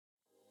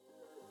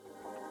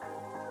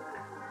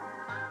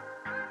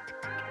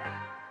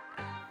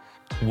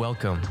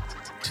Welcome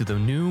to the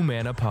New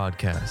Manna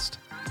Podcast,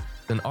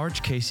 an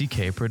Arch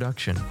KCK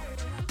production.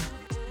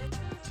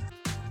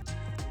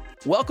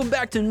 Welcome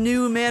back to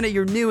New Manna,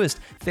 your newest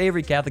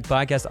favorite Catholic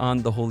podcast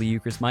on the Holy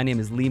Eucharist. My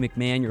name is Lee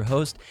McMahon, your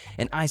host,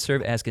 and I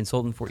serve as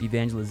consultant for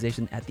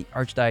evangelization at the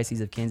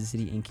Archdiocese of Kansas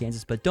City in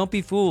Kansas. But don't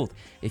be fooled.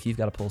 If you've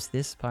got a pulse,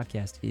 this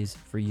podcast is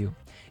for you.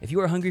 If you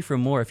are hungry for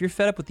more, if you're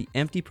fed up with the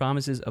empty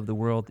promises of the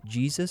world,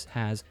 Jesus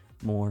has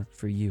more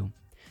for you.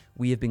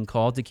 We have been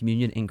called to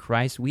communion in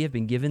Christ. We have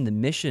been given the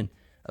mission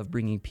of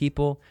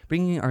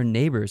bringing our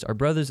neighbors, our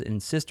brothers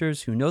and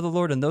sisters who know the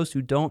Lord and those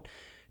who don't,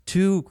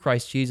 to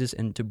Christ Jesus,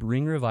 and to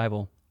bring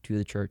revival to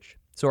the church.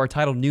 So our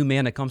title, New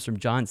Manna, comes from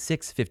John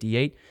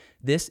 6:58.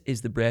 This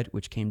is the bread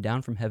which came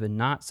down from heaven,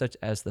 not such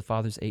as the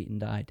fathers ate and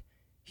died.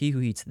 He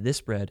who eats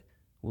this bread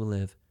will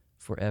live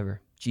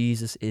forever.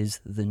 Jesus is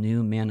the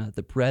new manna,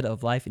 the bread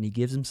of life, and he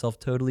gives himself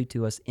totally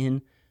to us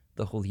in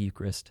the Holy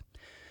Eucharist.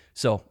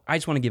 So I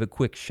just want to give a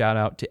quick shout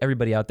out to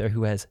everybody out there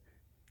who has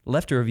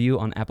left a review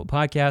on Apple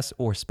Podcasts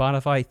or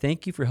Spotify.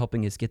 Thank you for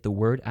helping us get the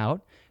word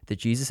out that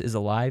Jesus is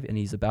alive and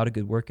he's about a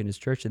good work in his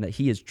church and that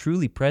he is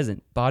truly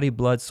present, body,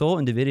 blood, soul,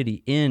 and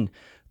divinity in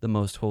the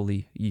most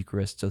holy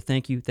Eucharist. So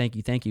thank you, thank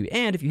you, thank you.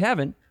 And if you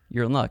haven't,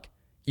 you're in luck.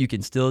 You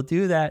can still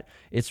do that.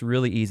 It's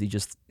really easy.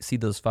 Just see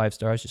those 5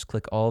 stars. Just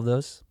click all of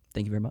those.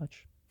 Thank you very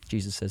much.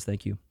 Jesus says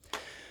thank you.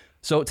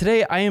 So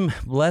today I am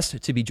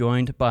blessed to be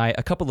joined by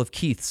a couple of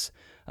Keiths.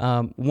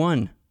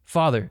 One,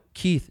 Father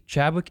Keith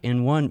Chadwick,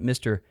 and one,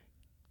 Mr.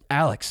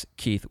 Alex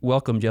Keith.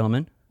 Welcome,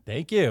 gentlemen.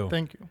 Thank you.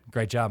 Thank you.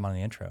 Great job on the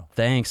intro.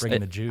 Thanks.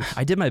 Bringing the juice.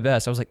 I did my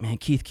best. I was like, man,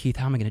 Keith,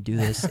 how am I going to do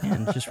this?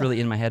 And just really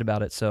in my head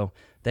about it. So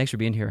thanks for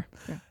being here.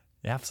 Yeah,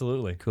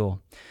 absolutely.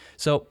 Cool.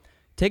 So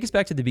take us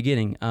back to the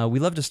beginning. We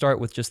love to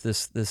start with just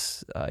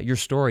this your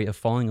story of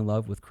falling in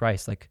love with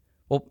Christ. Like,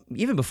 well,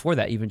 even before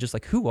that, even just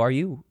like, who are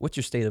you? What's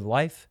your state of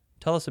life?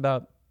 Tell us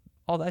about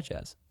all that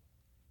jazz.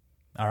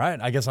 All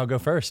right. I guess I'll go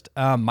first.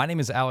 My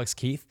name is Alex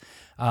Keith.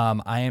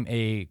 I am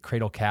a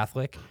cradle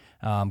Catholic.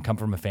 Come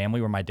from a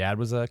family where my dad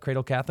was a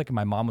cradle Catholic and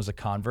my mom was a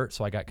convert,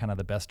 so I got kind of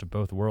the best of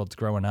both worlds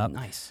growing up.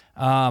 Nice.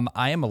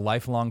 I am a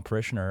lifelong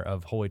parishioner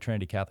of Holy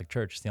Trinity Catholic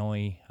Church. It's the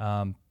only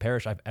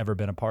parish I've ever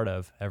been a part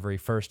of. Every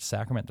first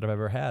sacrament that I've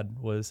ever had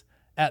was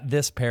at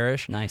this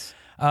parish. Nice.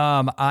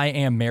 I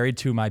am married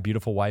to my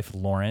beautiful wife,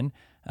 Lauren.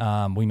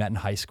 We met in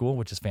high school,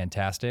 which is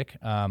fantastic.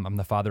 I'm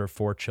the father of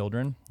 4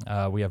 children.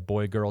 We have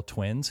boy-girl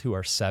twins who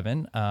are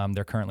 7.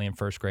 They're currently in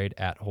first grade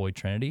at Holy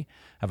Trinity.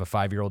 I have a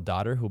 5-year-old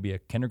daughter who will be a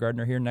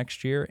kindergartner here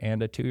next year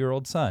and a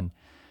 2-year-old son.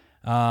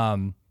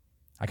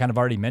 I kind of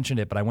already mentioned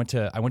it, but I went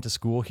to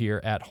school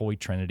here at Holy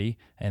Trinity,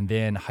 and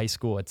then high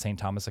school at St.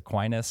 Thomas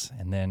Aquinas,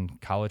 and then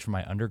college for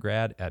my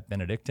undergrad at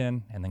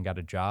Benedictine, and then got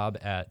a job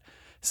at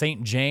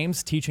St.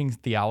 James teaching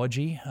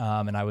theology,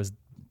 and I was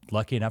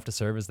lucky enough to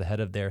serve as the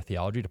head of their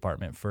theology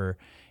department for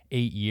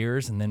 8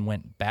 years, and then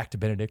went back to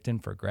Benedictine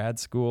for grad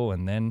school,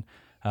 and then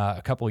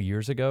a couple of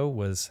years ago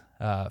was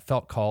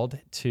felt called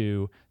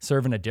to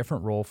serve in a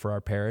different role for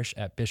our parish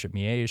at Bishop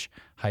Miege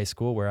High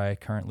School, where I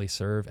currently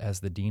serve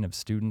as the dean of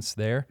students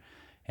there.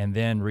 And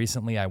then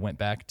recently I went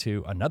back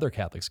to another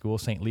Catholic school,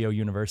 St. Leo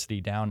University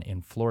down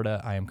in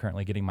Florida. I am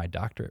currently getting my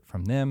doctorate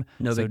from them.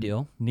 No big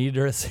deal.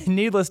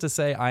 Needless to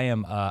say,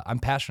 I'm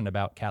passionate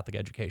about Catholic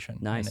education.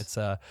 Nice. And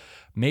it's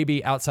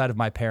maybe outside of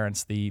my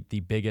parents, the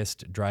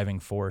biggest driving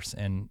force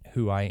in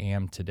who I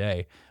am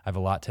today. I have a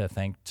lot to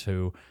thank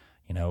to,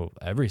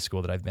 every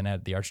school that I've been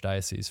at the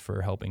Archdiocese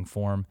for helping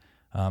form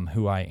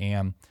who I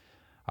am.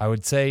 I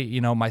would say,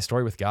 my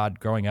story with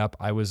God growing up,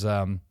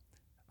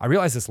 I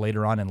realized this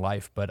later on in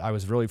life, but I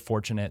was really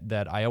fortunate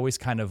that I always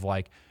kind of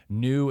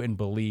knew and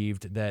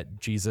believed that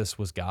Jesus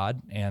was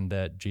God and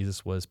that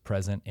Jesus was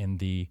present in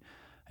the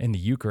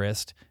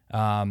Eucharist.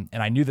 And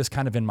I knew this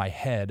kind of in my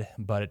head,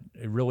 but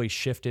it really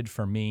shifted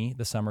for me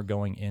the summer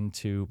going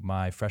into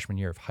my freshman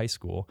year of high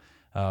school.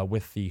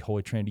 With the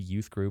Holy Trinity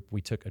Youth Group, we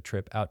took a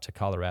trip out to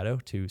Colorado,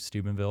 to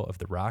Steubenville of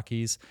the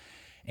Rockies.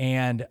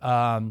 And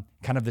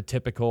kind of the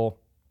typical,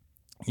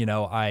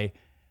 I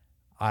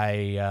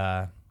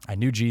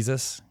knew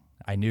Jesus,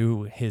 I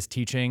knew his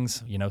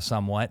teachings,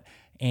 somewhat,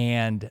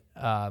 and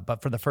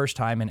but for the first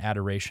time in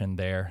adoration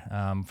there,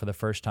 for the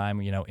first time,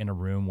 in a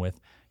room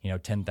with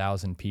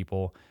 10,000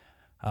 people,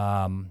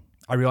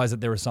 I realized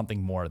that there was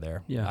something more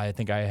there. Yeah. I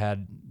think I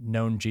had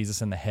known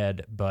Jesus in the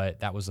head,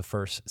 but that was the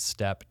first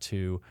step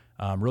to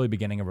really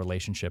beginning a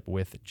relationship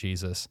with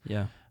Jesus.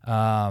 Yeah.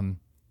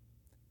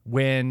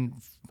 When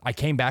I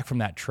came back from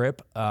that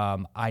trip,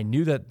 I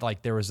knew that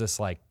there was this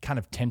kind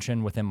of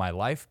tension within my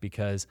life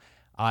because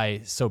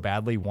I so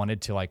badly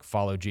wanted to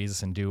follow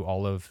Jesus and do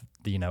all of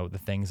the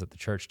things that the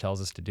church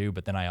tells us to do,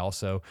 but then I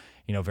also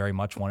very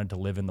much wanted to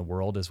live in the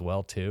world as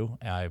well too.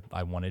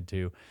 I wanted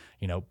to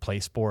play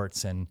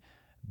sports and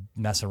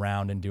mess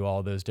around and do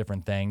all those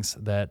different things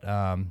that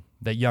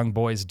that young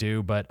boys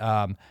do, but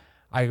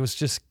I was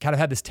just kind of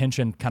had this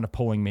tension kind of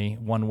pulling me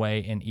one way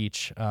in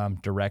each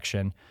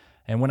direction.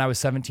 And when I was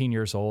 17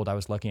 years old, I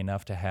was lucky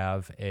enough to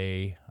have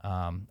a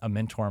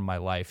mentor in my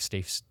life,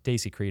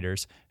 Stacy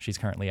Creeders. She's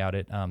currently out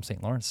at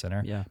St. Lawrence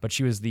Center, but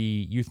she was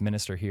the youth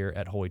minister here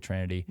at Holy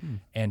Trinity,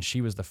 and she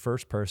was the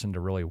first person to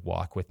really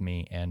walk with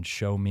me and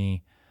show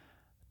me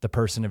the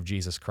person of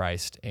Jesus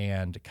Christ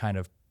and kind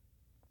of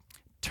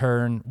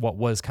turn what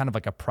was kind of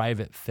like a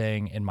private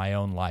thing in my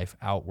own life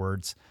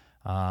outwards.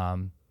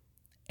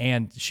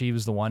 And she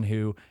was the one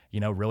who,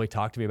 really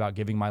talked to me about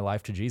giving my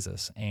life to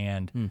Jesus.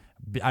 And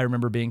I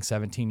remember being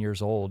 17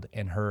 years old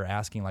and her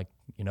asking, like,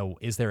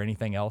 is there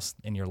anything else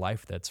in your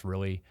life that's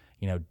really,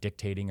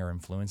 dictating or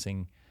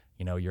influencing,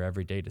 your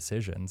everyday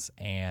decisions?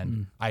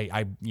 And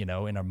I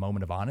in a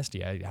moment of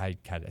honesty, I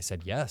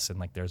said yes. And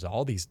like, there's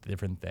all these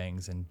different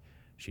things. And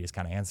she just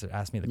kind of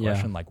asked me the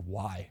question, like,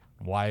 why?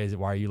 Why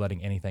are you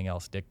letting anything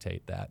else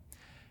dictate that?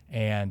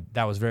 And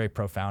that was very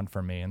profound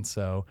for me. And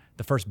so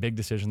the first big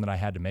decision that I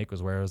had to make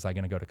was, where was I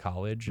going to go to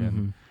college?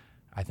 And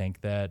I think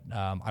that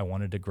I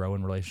wanted to grow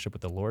in relationship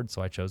with the Lord,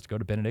 so I chose to go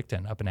to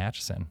Benedictine up in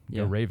Atchison,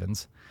 go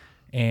Ravens.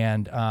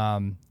 And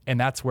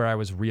that's where I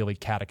was really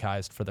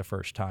catechized for the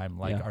first time.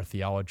 Like our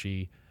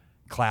theology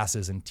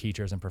classes and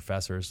teachers and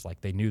professors,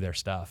 like they knew their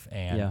stuff.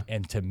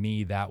 And to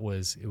me, it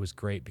was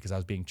great because I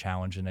was being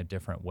challenged in a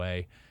different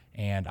way.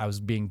 And I was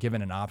being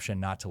given an option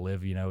not to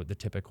live, the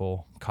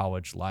typical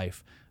college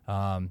life.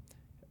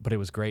 But it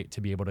was great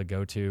to be able to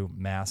go to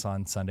Mass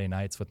on Sunday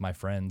nights with my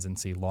friends and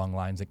see long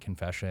lines at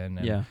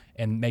confession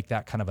and make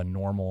that kind of a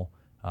normal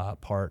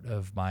part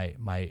of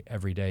my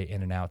everyday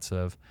in and outs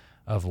of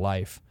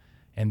life.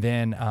 And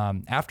then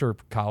after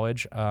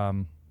college,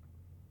 I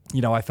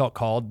felt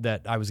called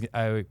that I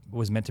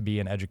was meant to be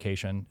in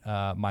education.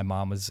 My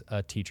mom was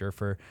a teacher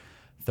for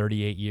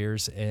 38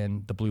 years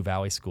in the Blue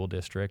Valley School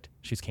District.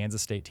 She's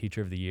Kansas State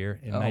Teacher of the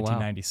Year in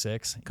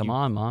 1996. Come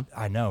on, Mom.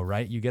 I know,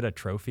 right? You get a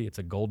trophy. It's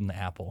a golden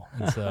apple.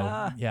 And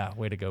so,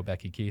 way to go,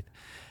 Becky Keith.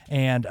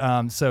 And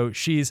so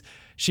she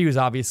was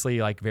obviously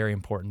like very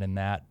important in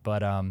that.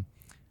 But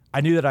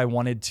I knew that I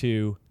wanted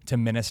to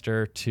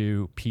minister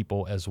to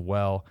people as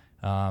well,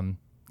 kind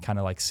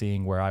of like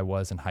seeing where I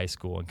was in high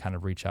school and kind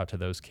of reach out to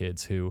those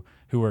kids who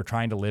were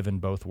trying to live in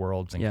both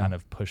worlds and kind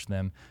of push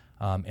them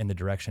in the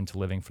direction to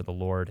living for the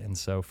Lord. And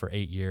so for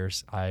 8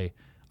 years, I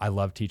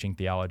loved teaching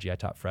theology. I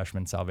taught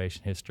freshman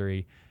salvation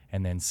history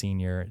and then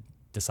senior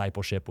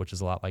discipleship, which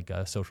is a lot like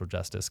a social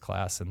justice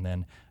class, and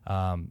then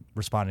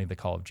responding to the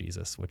call of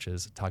Jesus, which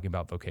is talking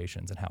about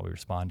vocations and how we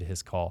respond to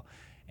his call.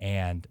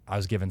 And I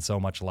was given so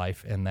much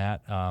life in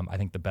that. I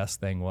think the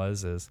best thing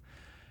is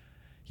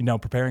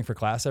preparing for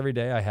class every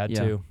day, I had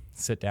to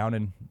sit down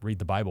and read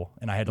the Bible,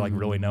 and I had to like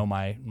really know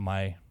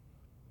my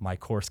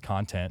course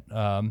content.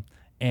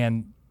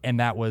 And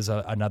that was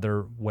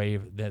another way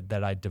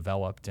that I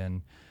developed.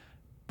 And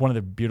one of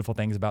the beautiful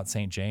things about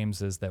St.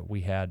 James is that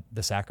we had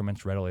the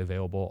sacraments readily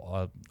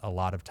available a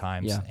lot of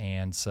times. Yeah.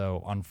 And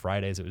so on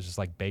Fridays, it was just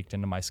like baked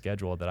into my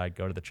schedule that I'd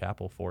go to the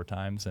chapel 4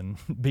 times and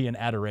be in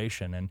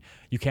adoration. And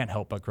you can't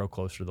help but grow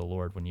closer to the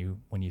Lord when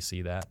you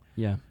see that.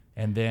 Yeah.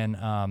 And then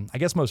I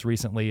guess most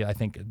recently, I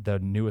think the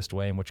newest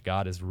way in which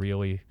God is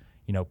really,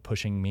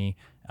 pushing me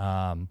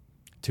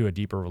to a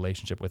deeper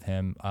relationship with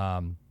him.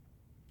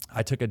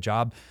 I took a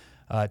job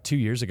 2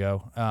 years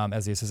ago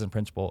as the assistant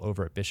principal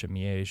over at Bishop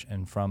Miege.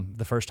 And from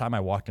the first time I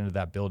walked into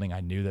that building,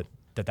 I knew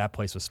that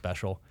place was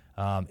special.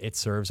 It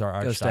serves our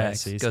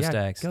archdiocese. Go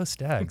Stags. Go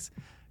Stags.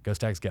 Go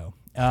Stags, go.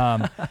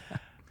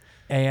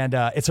 And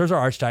it serves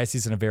our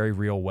archdiocese in a very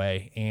real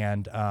way.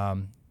 And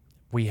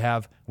we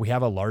have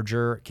a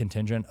larger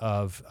contingent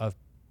of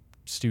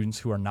students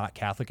who are not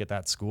Catholic at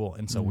that school.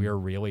 And so we are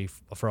really,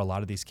 for a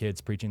lot of these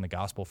kids, preaching the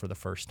gospel for the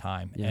first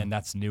time. Yeah. And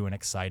that's new and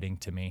exciting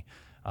to me.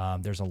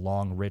 There's a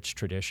long, rich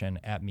tradition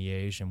at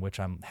Miege in which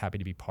I'm happy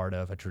to be part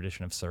of, a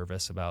tradition of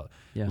service about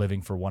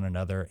living for one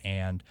another.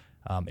 And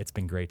it's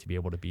been great to be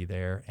able to be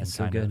there. And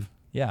so good.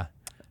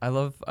 I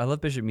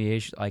love Bishop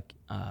Miege. Like,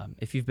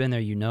 if you've been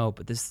there,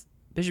 but this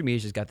Bishop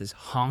Miege has got this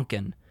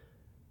honking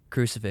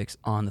crucifix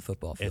on the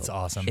football field. It's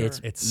awesome. Sure.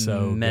 It's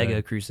so mega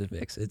good.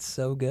 Crucifix. It's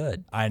so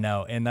good. I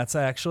know. And that's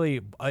actually,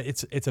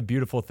 it's a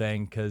beautiful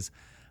thing because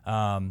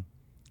back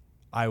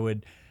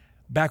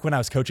when I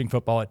was coaching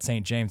football at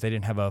St. James, they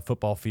didn't have a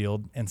football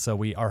field, and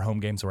so our home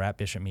games were at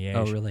Bishop Miege.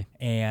 Oh, really?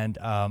 And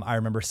I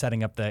remember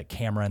setting up the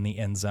camera in the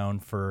end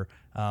zone for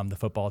the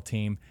football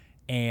team,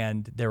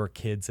 and there were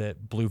kids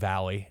at Blue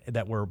Valley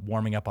that were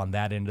warming up on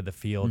that end of the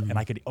field, and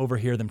I could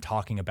overhear them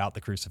talking about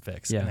the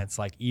crucifix. Yeah. And it's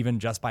like, even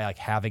just by like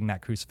having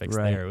that crucifix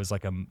there, it was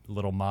like a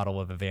little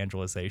model of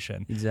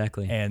evangelization.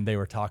 Exactly. And they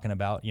were talking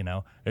about,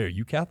 hey, are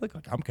you Catholic?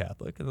 Like, I'm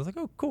Catholic. And I was like,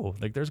 oh, cool.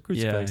 Like, there's a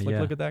crucifix.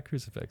 Look at that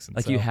crucifix. And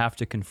like, you have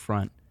to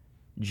confront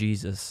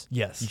Jesus,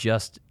 yes,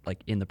 just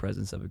like in the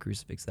presence of a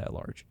crucifix that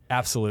large.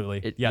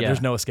 Absolutely.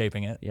 There's no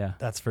escaping it. Yeah,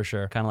 that's for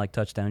sure. Kind of like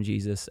touchdown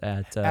Jesus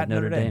at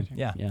Notre Dame.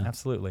 Yeah,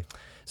 absolutely.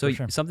 So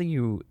something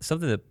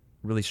that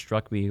really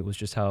struck me was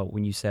just how,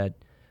 when you said,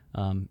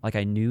 like,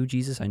 I knew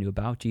Jesus, I knew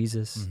about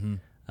Jesus,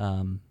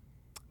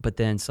 but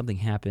then something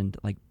happened,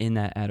 like in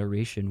that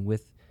adoration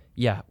with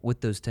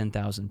those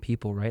 10,000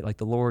 people, right? Like,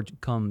 the Lord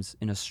comes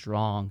in a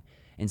strong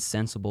and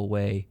sensible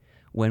way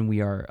when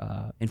we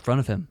are in front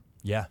of him.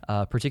 Yeah.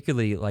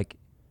 Particularly like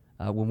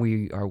when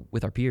we are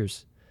with our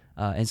peers.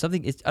 And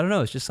something, I don't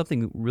know, it's just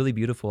something really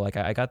beautiful. Like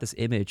I got this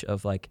image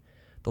of like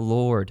the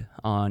Lord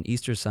on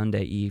Easter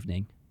Sunday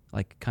evening,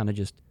 like kind of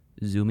just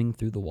zooming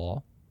through the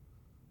wall,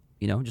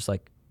 just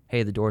like,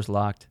 hey, the door's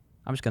locked.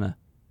 I'm just going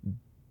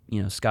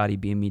to, Scotty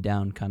beam me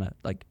down, kind of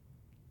like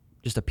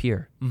just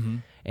appear. Mm-hmm.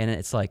 And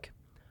it's like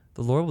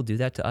the Lord will do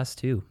that to us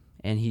too.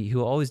 And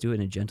he'll always do it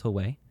in a gentle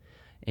way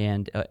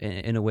and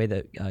in a way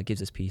that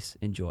gives us peace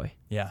and joy.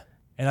 Yeah.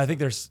 And I think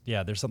there's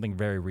something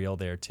very real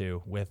there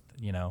too with,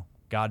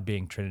 God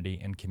being Trinity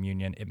and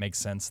communion. It makes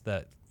sense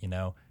that,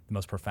 the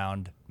most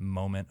profound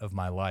moment of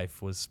my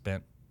life was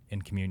spent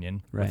in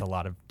communion with a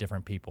lot of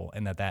different people,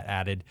 and that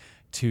added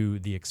to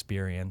the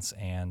experience.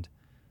 And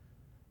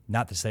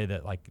not to say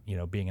that like,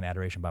 being in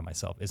adoration by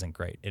myself isn't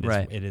great.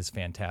 It is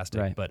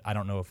fantastic, but I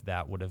don't know if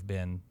that would have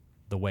been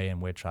the way in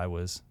which I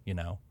was,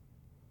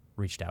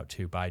 reached out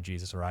to by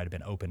Jesus, or I'd have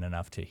been open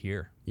enough to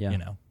hear, Yeah.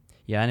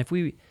 And if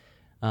we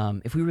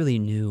really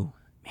knew,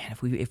 man,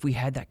 if we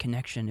had that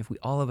connection, if we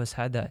all of us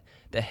had that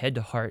head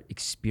to heart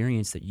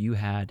experience that you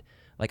had,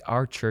 like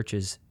our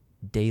churches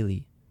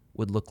daily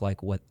would look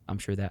like what I'm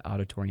sure that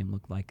auditorium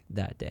looked like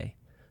that day,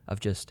 of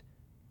just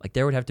like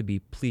there would have to be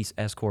police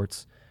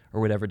escorts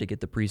or whatever to get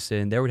the priests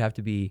in. There would have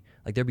to be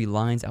like there'd be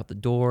lines out the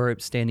door,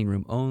 standing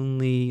room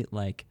only.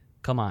 Like,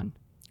 come on,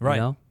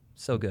 right?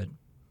 So good.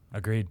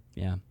 Agreed.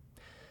 Yeah.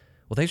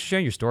 Well, thanks for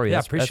sharing your story.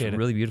 Yeah, That's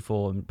really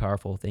beautiful and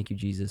powerful. Thank you,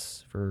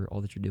 Jesus, for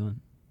all that you're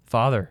doing.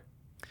 Father.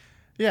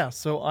 Yeah,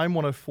 so I'm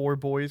one of 4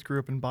 boys, grew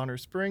up in Bonner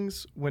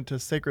Springs, went to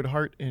Sacred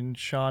Heart in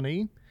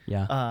Shawnee.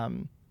 Yeah.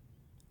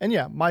 And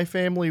yeah, my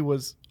family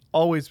was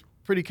always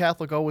pretty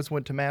Catholic, always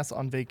went to Mass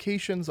on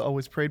vacations,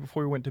 always prayed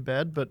before we went to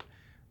bed. But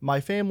my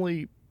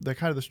family,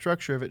 the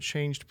structure of it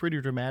changed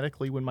pretty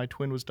dramatically when my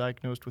twin was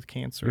diagnosed with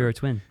cancer. You're a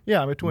twin.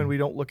 Yeah, I'm a twin. We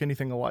don't look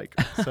anything alike.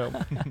 So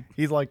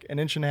he's like 1.5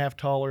 inches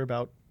taller,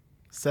 about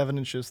 7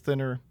 inches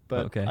thinner,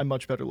 but I'm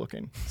much better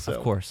looking. So.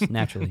 Of course,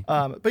 naturally.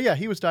 But yeah,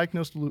 he was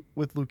diagnosed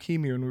with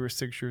leukemia when we were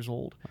 6 years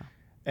old. Wow.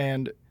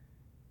 And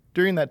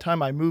during that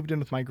time, I moved in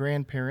with my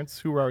grandparents,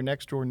 who were our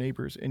next door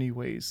neighbors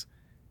anyways.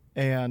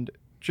 And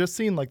just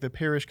seeing like the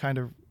parish kind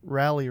of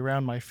rally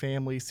around my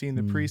family, seeing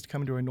the priest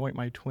come to anoint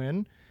my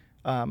twin,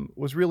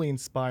 was really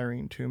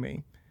inspiring to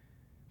me.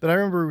 But I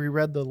remember we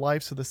read the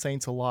Lives of the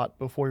Saints a lot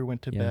before we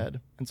went to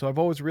bed. And so I've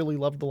always really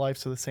loved the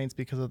Lives of the Saints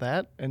because of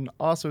that. And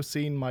also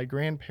seeing my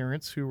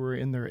grandparents, who were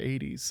in their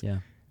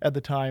 80s at the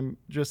time,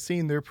 just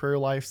seeing their prayer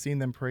life, seeing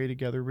them pray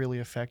together really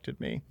affected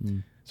me.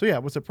 So yeah,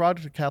 it was a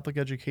product of Catholic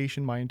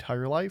education my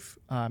entire life.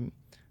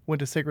 Went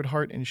to Sacred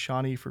Heart in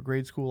Shawnee for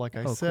grade school, like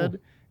I said.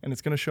 Cool. And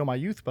it's going to show my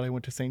youth, but I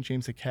went to St.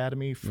 James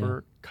Academy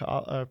for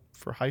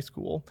high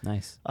school.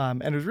 Nice.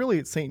 And it was really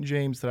at St.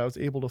 James that I was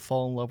able to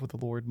fall in love with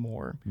the Lord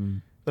more.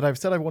 But I've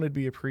said I wanted to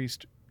be a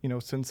priest,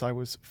 since I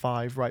was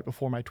 5, right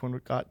before my twin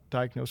got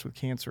diagnosed with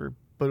cancer.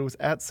 But it was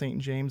at St.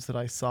 James that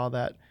I saw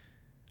that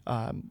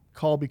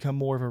call become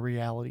more of a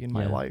reality in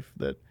my life.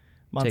 That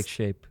take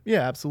shape.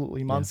 Yeah,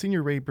 absolutely.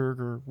 Monsignor Ray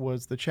Berger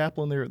was the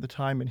chaplain there at the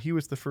time, and he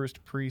was the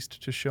first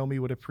priest to show me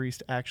what a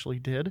priest actually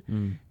did.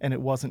 And it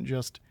wasn't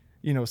just,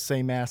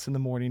 say Mass in the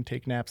morning,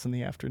 take naps in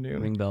the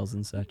afternoon. Ring bells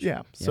and such.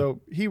 Yeah.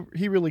 So he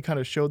really kind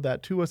of showed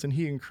that to us, and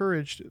he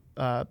encouraged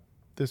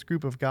this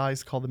group of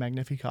guys called the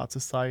Magnificat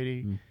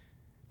Society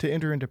to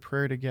enter into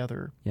prayer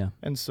together. Yeah.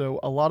 And so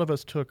a lot of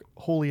us took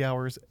holy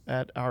hours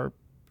at our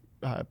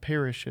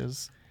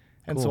parishes.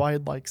 And so I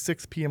had like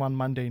 6 p.m. on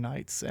Monday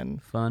nights,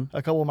 and fun.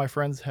 A couple of my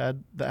friends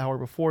had the hour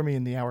before me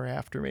and the hour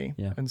after me.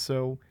 Yeah. And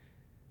so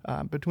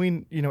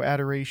between,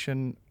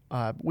 adoration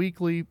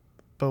weekly,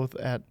 both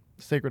at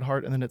Sacred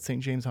Heart and then at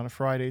St. James on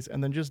Fridays,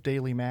 and then just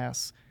daily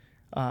Mass,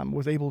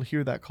 was able to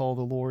hear that call of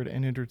the Lord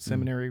and entered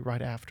seminary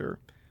right after.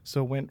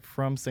 So went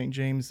from St.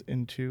 James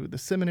into the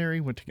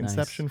seminary, went to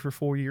Conception for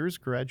 4 years,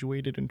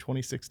 graduated in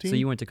 2016. So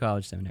you went to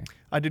college seminary?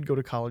 I did go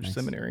to college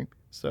seminary.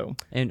 So,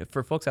 and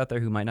for folks out there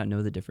who might not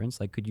know the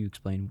difference, like, could you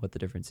explain what the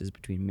difference is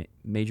between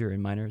major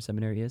and minor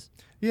seminary is?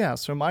 Yeah,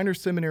 so minor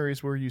seminary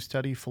is where you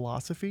study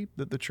philosophy,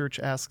 that the church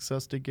asks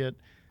us to get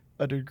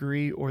a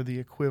degree or the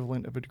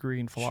equivalent of a degree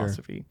in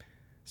philosophy. Sure.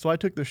 So I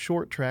took the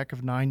short track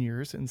of 9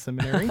 years in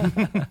seminary.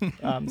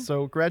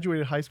 So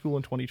graduated high school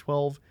in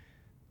 2012.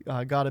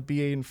 Got a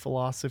BA in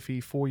philosophy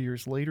 4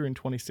 years later in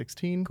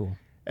 2016. Cool.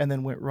 And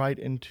then went right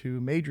into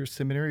major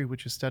seminary,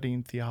 which is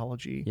studying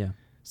theology. Yeah.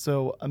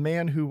 So a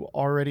man who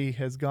already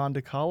has gone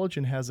to college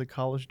and has a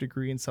college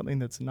degree in something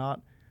that's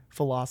not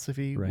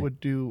philosophy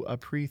would do a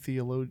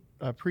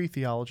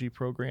pre-theology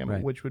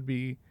program, which would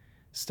be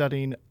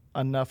studying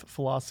enough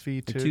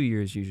philosophy to... 2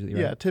 years usually,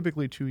 right? Yeah,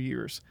 typically 2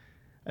 years.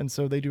 And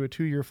so they do a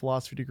 2-year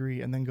philosophy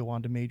degree and then go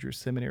on to major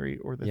seminary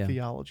or the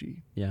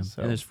theology. Yeah.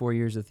 So, and there's 4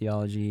 years of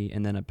theology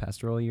and then a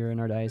pastoral year in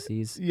our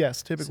diocese.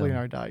 Yes, typically in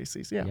our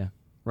diocese. Yeah.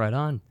 Right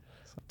on.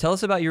 Tell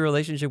us about your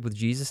relationship with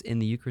Jesus in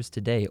the Eucharist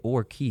today,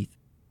 or Keith.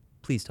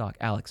 Please talk.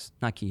 Alex,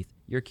 not Keith.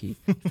 You're Keith.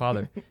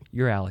 Father,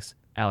 you're Alex.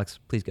 Alex,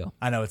 please go.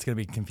 I know it's going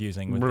to be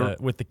confusing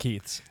with the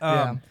Keiths.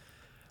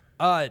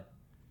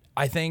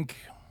 I think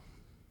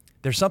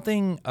there's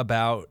something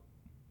about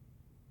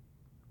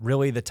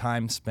really the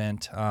time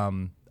spent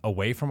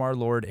away from our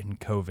Lord in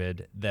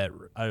COVID that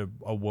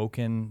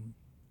awoken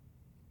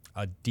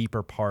a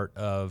deeper part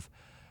of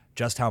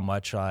just how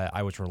much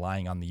I was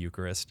relying on the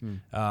Eucharist.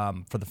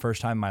 For the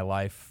first time in my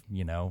life,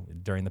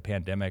 during the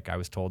pandemic, I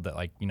was told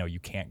that you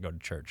can't go to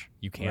church.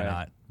 You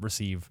cannot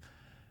receive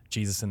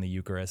Jesus in the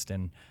Eucharist.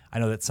 And I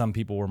know that some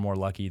people were more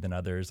lucky than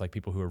others, like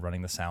people who were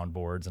running the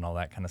soundboards and all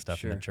that kind of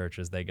stuff in the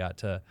churches. They got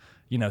to,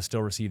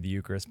 still receive the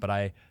Eucharist.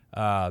 But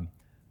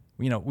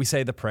we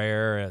say the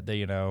prayer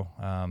that,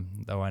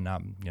 though I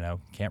not,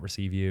 can't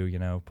receive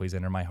you, please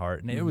enter my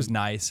heart. And it was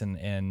nice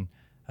and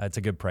it's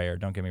a good prayer,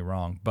 don't get me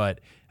wrong.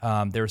 But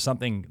there was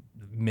something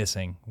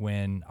missing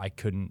when I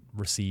couldn't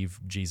receive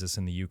Jesus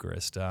in the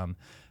Eucharist.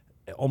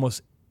 It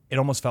almost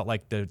felt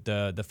like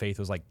the faith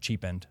was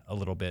cheapened a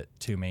little bit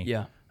to me.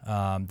 Yeah.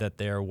 That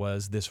there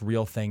was this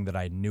real thing that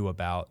I knew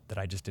about that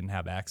I just didn't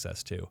have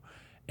access to.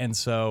 And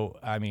so,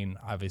 I mean,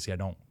 obviously I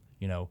don't,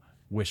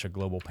 wish a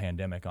global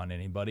pandemic on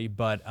anybody,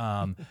 but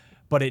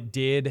it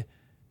did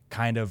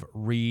kind of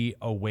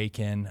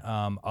reawaken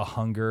a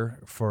hunger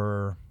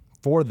for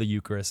the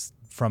Eucharist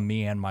from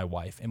me and my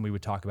wife. And we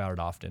would talk about it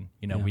often.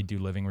 We do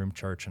living room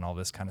church and all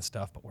this kind of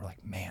stuff, but we're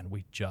like, man,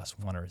 we just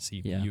want to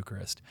receive the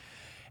Eucharist.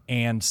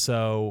 And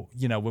so,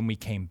 when we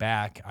came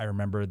back, I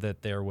remember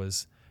that there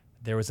was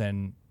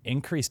an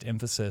increased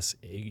emphasis,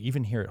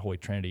 even here at Holy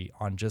Trinity,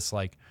 on just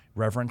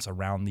reverence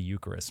around the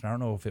Eucharist. And I don't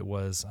know if it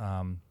was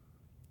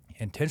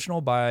intentional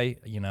by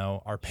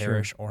our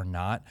parish or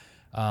not,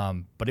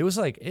 but it was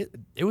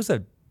it was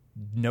a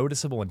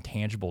noticeable and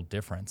tangible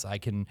difference. I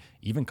can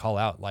even call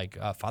out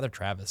Father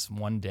Travis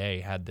one day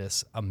had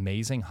this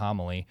amazing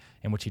homily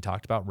in which he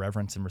talked about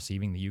reverence and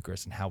receiving the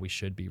Eucharist and how we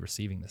should be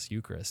receiving this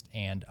Eucharist.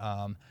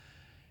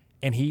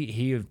 And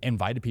he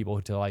invited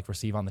people to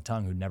receive on the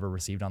tongue who'd never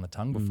received on the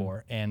tongue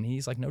before. And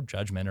he's no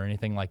judgment or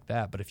anything like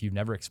that. But if you've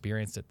never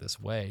experienced it this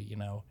way,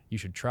 you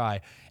should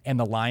try. And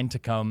the line to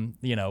come,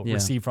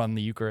 receive from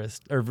the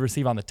Eucharist or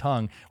receive on the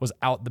tongue was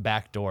out the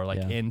back door,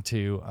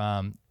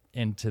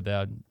 into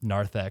the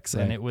narthex.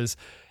 Right. And it was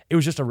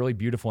just a really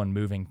beautiful and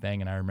moving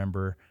thing. And I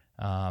remember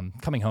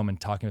coming home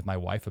and talking with my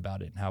wife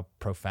about it and how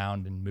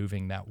profound and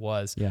moving that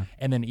was. Yeah.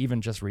 And then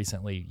even just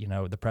recently,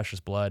 the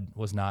precious blood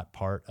was not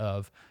part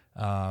of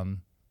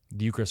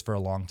the Eucharist for a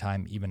long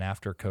time, even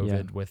after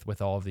COVID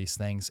with all of these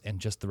things. And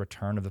just the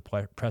return of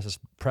the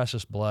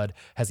precious blood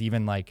has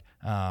even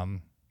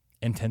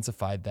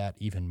intensified that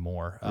even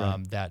more,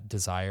 that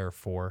desire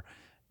for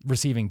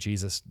receiving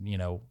Jesus,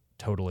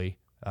 totally,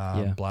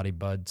 body,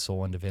 blood,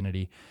 soul, and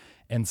divinity.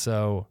 And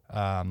so,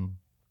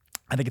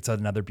 I think it's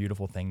another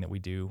beautiful thing that we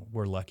do.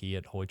 We're lucky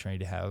at Holy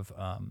Trinity to have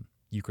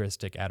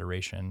Eucharistic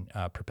adoration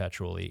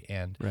perpetually,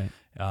 and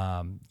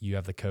you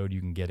have the code you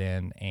can get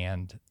in.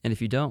 And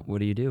if you don't, what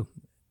do you do?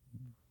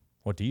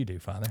 What do you do,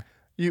 Father?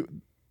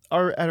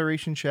 Our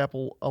adoration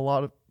chapel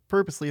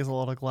purposely has a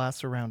lot of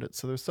glass around it,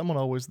 so there's someone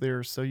always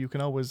there, so you can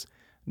always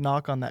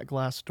knock on that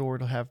glass door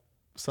to have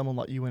someone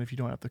let you in if you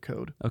don't have the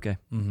code. Okay,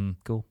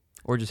 cool.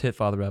 Or just hit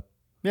Father up.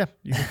 Yeah,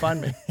 you can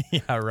find me.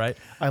 Yeah, right.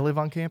 I live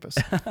on campus.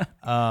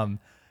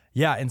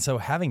 Yeah, and so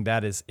having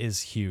that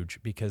is huge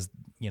because,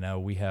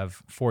 we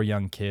have 4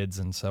 young kids,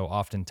 and so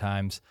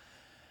oftentimes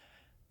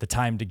the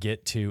time to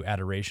get to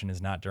adoration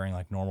is not during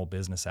normal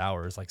business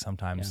hours.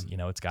 Sometimes,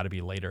 it's got to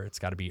be later, it's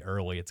got to be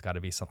early, it's got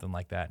to be something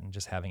like that, and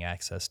just having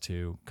access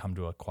to come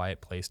to a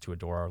quiet place to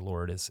adore our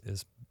Lord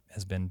has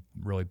been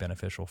really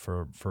beneficial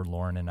for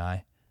Lauren and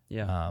I.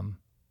 Yeah.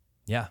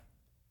 Yeah,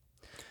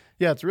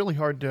 it's really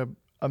hard to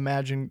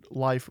imagine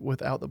life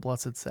without the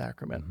Blessed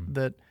Sacrament.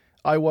 That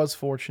I was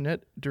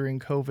fortunate during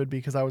COVID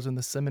because I was in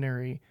the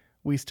seminary.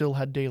 We still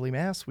had daily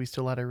mass, we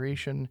still had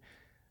adoration.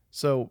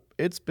 So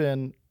it's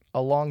been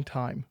a long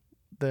time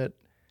that,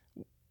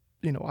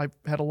 I've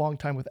had a long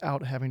time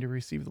without having to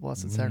receive the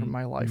Blessed Sacrament in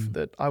my life,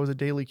 that I was a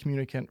daily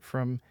communicant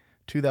from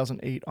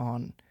 2008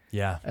 on.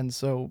 Yeah. And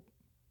so,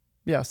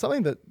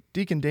 something that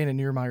Deacon Dana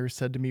Niermeyer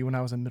said to me when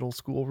I was in middle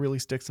school really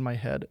sticks in my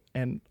head.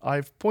 And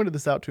I've pointed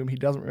this out to him. He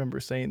doesn't remember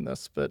saying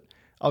this, but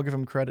I'll give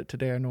him credit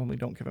today. I normally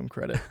don't give him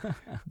credit.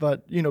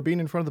 But, being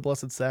in front of the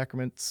Blessed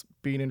Sacraments,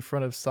 being in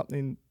front of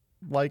something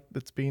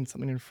that's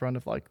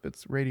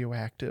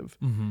radioactive,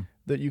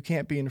 that you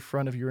can't be in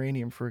front of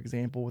uranium, for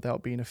example,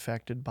 without being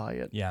affected by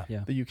it. Yeah.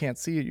 That you can't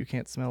see it, you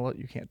can't smell it,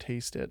 you can't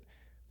taste it,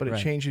 but it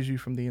changes you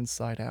from the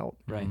inside out.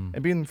 Right.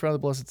 And being in front of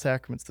the Blessed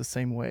Sacraments the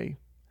same way.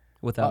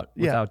 Without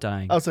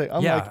dying. I would say,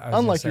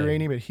 unlike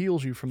uranium, it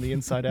heals you from the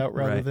inside out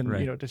rather than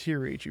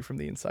deteriorates you from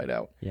the inside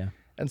out. Yeah.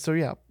 And so,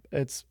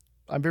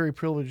 I'm very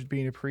privileged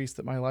being a priest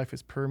that my life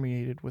is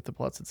permeated with the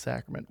Blessed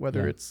Sacrament,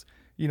 whether it's,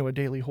 a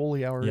daily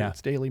holy hour,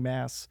 it's daily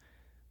mass.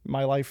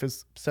 My life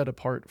is set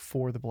apart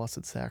for the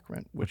Blessed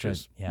Sacrament, which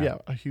is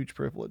a huge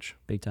privilege.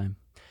 Big time.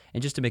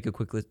 And just to make a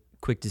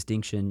quick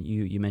distinction,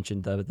 you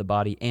mentioned the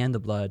body and the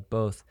blood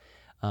both,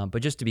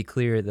 but just to be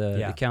clear,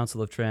 the Council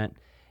of Trent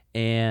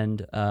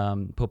and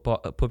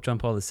Pope John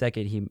Paul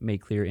II, he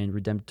made clear in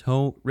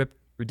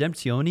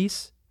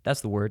Redemptionis,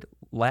 that's the word,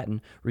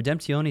 Latin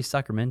Redemptione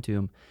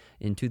Sacramentum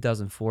in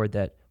 2004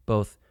 that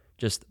both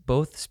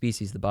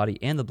species, the body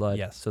and the blood,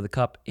 Yes. so the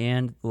cup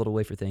and the little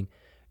wafer thing,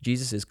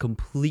 Jesus is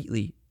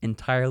completely,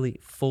 entirely,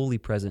 fully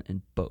present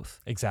in both.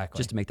 Exactly.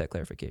 Just to make that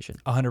clarification.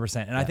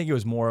 100%. And I think it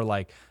was more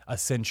like a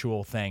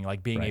sensual thing,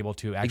 like being able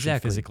to actually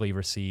physically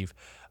receive.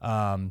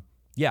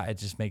 It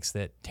just makes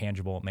it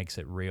tangible. It makes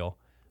it real.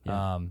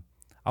 Yeah.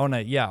 I want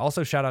to,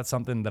 also shout out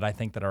something that I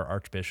think that our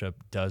Archbishop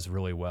does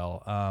really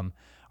well.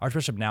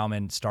 Archbishop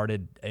Naumann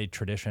started a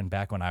tradition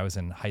back when I was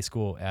in high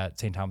school at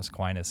St. Thomas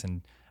Aquinas,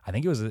 and I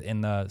think it was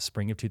in the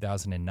spring of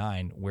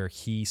 2009, where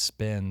he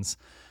spends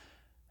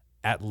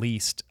at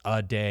least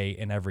a day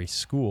in every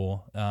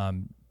school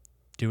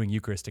doing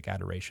Eucharistic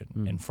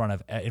adoration in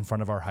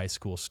front of our high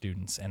school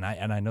students, and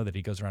I know that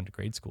he goes around to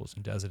grade schools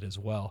and does it as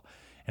well.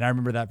 And I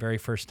remember that very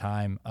first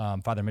time,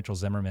 Father Mitchell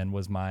Zimmerman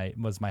was my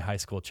high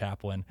school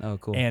chaplain. Oh,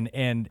 cool.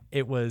 And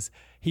it was,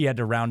 he had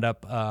to round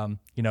up a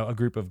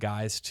group of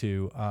guys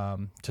to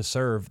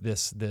serve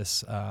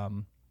this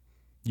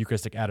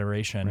Eucharistic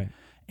adoration, Right.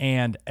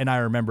 and I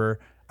remember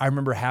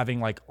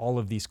having like all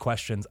of these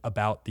questions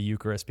about the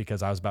Eucharist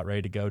because I was about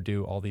ready to go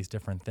do all these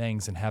different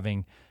things, and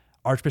having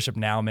Archbishop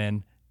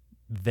Naumann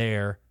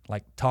there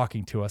like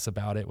talking to us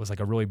about it was like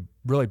a really,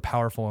 really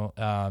powerful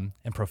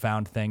and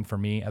profound thing for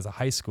me as a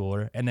high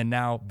schooler. And then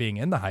now being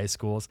in the high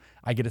schools,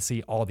 I get to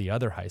see all the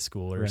other high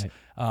schoolers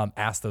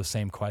ask those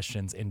same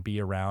questions and be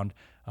around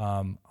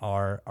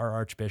our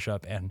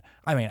Archbishop. And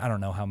I mean, I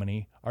don't know how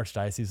many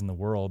archdioceses in the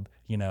world,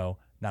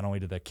 not only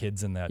do the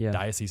kids in the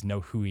diocese know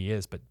who he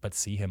is, but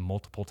see him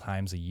multiple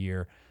times a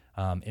year,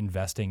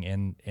 investing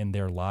in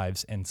their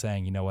lives and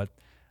saying, you know what,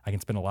 I can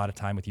spend a lot of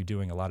time with you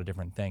doing a lot of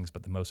different things,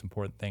 but the most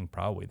important thing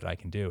probably that I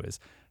can do is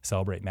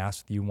celebrate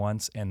Mass with you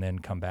once and then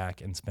come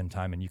back and spend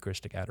time in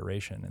Eucharistic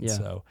adoration. And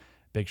so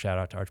big shout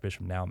out to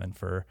Archbishop Naumann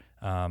for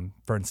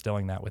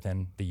instilling that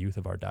within the youth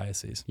of our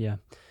diocese. Yeah.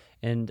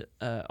 And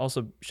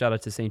also shout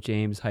out to St.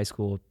 James High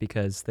School,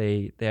 because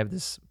they have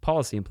this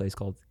policy in place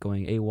called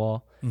going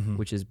AWOL,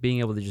 which is being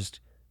able to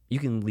you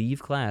can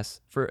leave class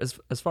for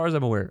as far as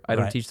I'm aware. I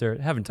don't teach there,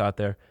 haven't taught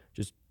there,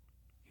 just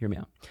hear me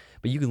out.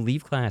 But you can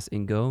leave class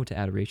and go to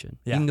adoration.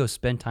 Yeah. You can go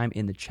spend time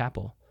in the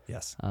chapel.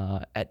 Yes.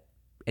 At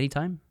any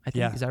time, I think.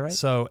 Yeah. Is that right?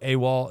 So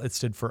AWOL, it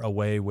stood for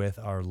Away with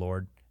Our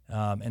Lord.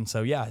 And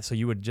so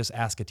you would just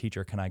ask a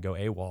teacher, can I go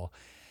AWOL?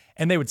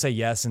 And they would say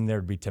yes, and there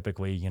would be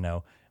typically,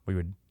 we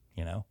would,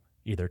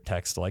 either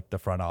text like the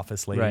front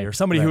office lady or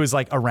somebody who was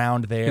like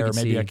around there, or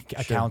maybe a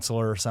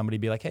counselor or somebody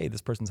be like, hey,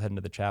 this person's heading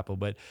to the chapel.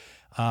 But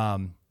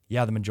the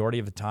majority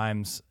of the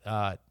times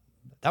that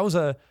was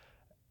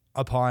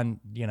upon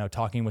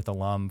talking with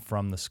alum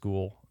from the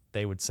school,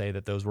 they would say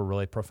that those were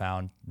really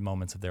profound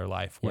moments of their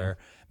life where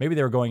maybe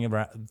they were going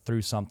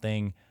through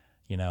something,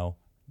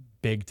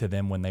 big to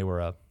them when they were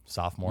a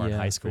sophomore in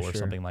high school or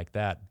something like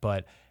that.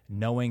 But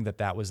knowing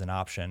that was an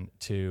option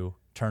to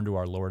turn to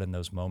our Lord in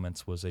those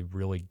moments was a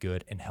really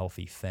good and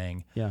healthy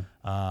thing.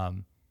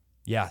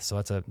 Yeah. So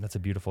that's a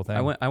beautiful thing.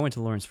 I went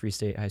to Lawrence Free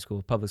State High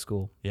School, public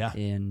school. Yeah.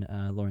 In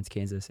Lawrence,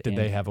 Kansas. Did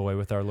they have Away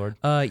with Our Lord?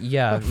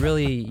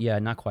 Really,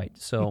 not quite.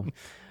 So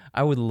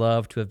I would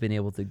love to have been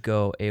able to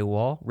go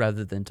AWOL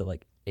rather than to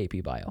like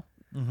AP Bio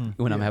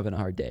when I'm having a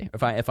hard day.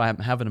 If I'm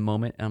having a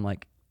moment and I'm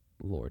like,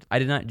 Lord, I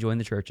did not join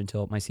the church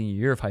until my senior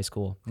year of high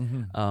school,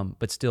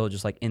 but still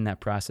just like in that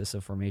process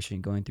of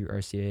formation, going through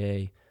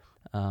RCAA,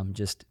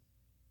 just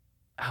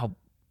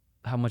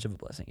how much of a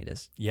blessing it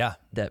is. Yeah.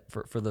 That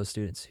for those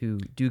students who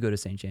do go to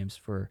St. James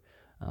for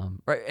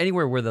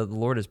anywhere where the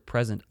Lord is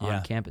present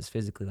on campus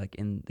physically, like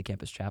in the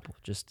campus chapel,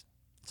 just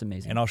it's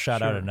amazing. And I'll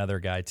shout out another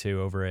guy too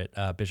over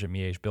at Bishop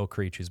Miege, Bill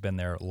Creech, who's been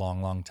there a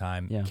long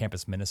time,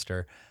 campus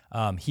minister.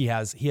 He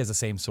has the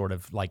same sort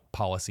of like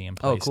policy in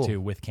place too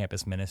with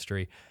campus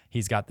ministry.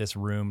 He's got this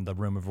room, the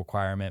room of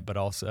requirement, but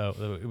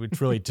also it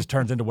really just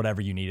turns into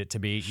whatever you need it to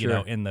be,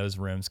 in those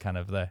rooms, kind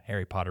of the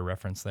Harry Potter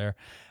reference there.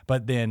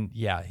 But then,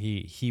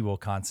 he will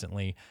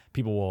constantly,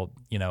 people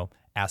will,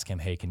 ask him,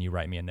 hey, can you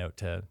write me a note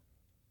to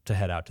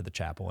head out to the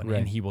chapel?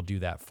 And he will do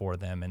that for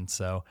them. And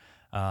so,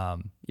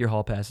 your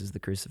hall pass is the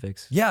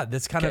crucifix. Yeah,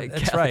 that's kind of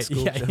that's right.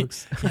 You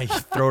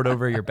throw it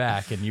over your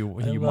back and you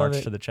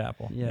march to the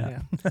chapel.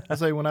 Yeah. I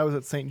say when I was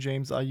at St.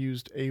 James, I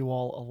used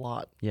AWOL a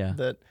lot. Yeah.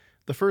 That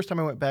the first time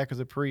I went back as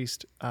a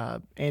priest,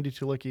 Andy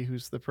Tulicki,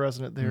 who's the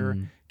president there,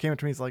 came up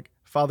to me. He's like,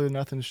 "Father,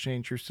 nothing's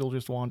changed. You're still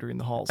just wandering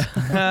the halls."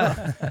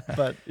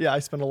 But I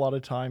spent a lot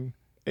of time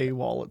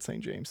AWOL at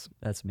St. James.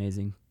 That's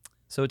amazing.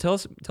 So tell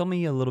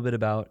me a little bit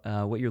about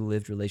what your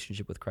lived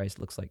relationship with Christ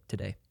looks like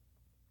today.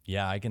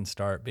 Yeah, I can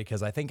start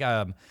because I think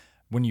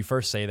when you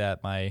first say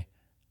that,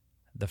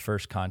 the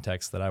first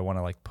context that I want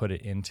to like put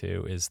it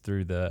into is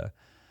through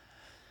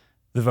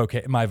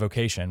my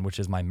vocation, which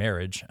is my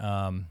marriage.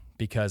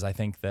 Because I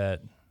think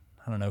that,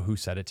 I don't know who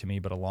said it to me,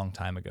 but a long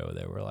time ago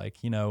they were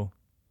like, you know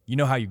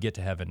how you get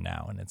to heaven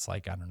now, and it's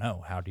like, I don't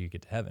know, how do you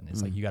get to heaven?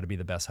 It's like you got to be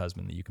the best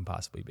husband that you can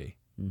possibly be,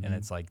 and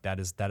it's like that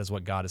is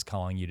what God is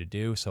calling you to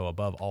do. So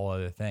above all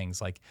other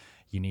things, like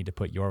you need to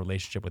put your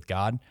relationship with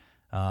God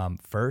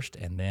first,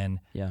 and then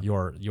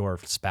your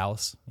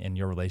spouse and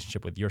your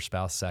relationship with your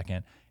spouse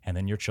second, and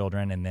then your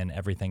children, and then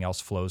everything else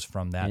flows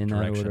from that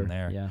direction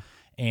there. Yeah.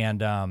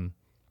 And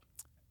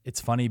it's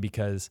funny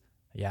because,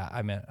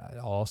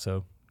 I'll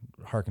also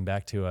harken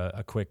back to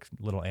a quick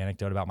little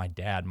anecdote about my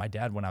dad. My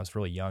dad, when I was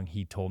really young,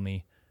 he told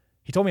me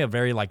a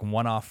very like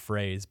one-off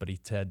phrase, but he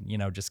said,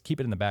 just keep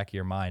it in the back of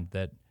your mind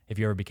that if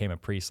you ever became a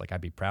priest, like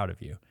I'd be proud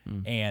of you.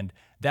 And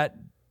that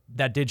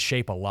did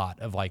shape a lot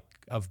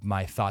of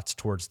my thoughts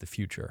towards the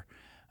future.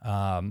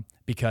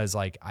 Because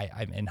like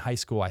I'm in high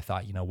school, I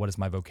thought, what is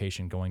my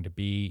vocation going to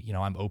be?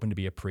 I'm open to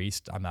be a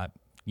priest. I'm not,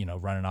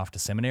 running off to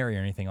seminary or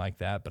anything like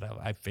that, but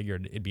I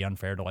figured it'd be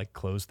unfair to like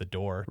close the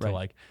door to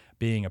like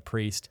being a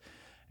priest.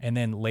 And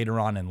then later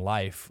on in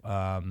life,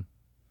 I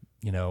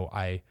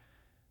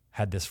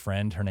had this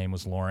friend, her name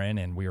was Lauren,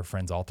 and we were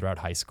friends all throughout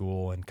high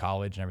school and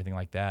college and everything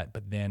like that.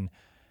 But then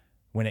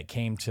when it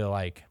came to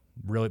like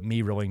really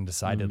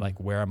decided like,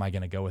 where am I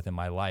going to go within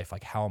my life?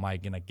 Like, how am I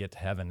going to get to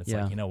heaven? It's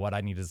like, you know what?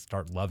 I need to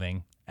start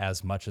loving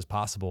as much as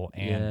possible.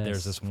 And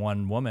there's this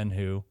one woman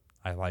who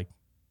I like,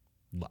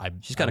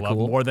 she's kind of love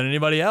cool, more than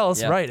anybody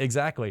else. Yeah. Right.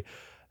 Exactly.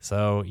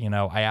 So,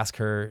 I asked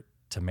her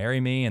to marry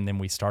me, and then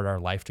we start our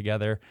life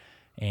together,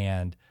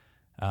 and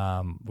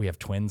we have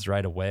twins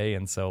right away.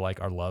 And so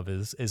like our love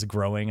is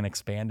growing and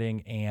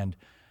expanding. And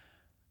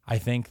I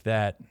think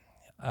that,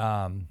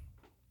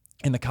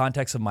 in the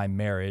context of my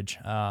marriage,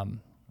 I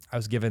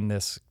was given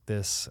this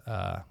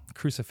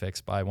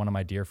crucifix by one of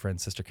my dear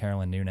friends, Sister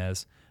Carolyn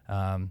Nunez,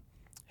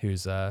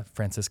 who's a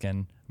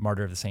Franciscan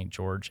martyr of the St.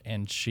 George.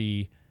 And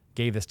she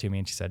gave this to me,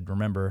 and she said,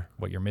 remember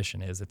what your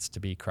mission is. It's to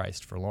be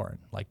Christ for Lauren,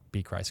 like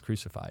be Christ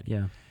crucified.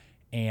 Yeah.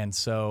 And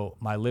so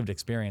my lived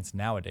experience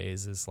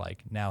nowadays is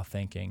like now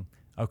thinking,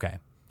 okay,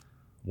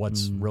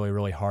 what's really,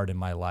 really hard in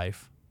my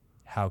life?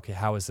 How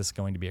is this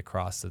going to be a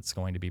cross that's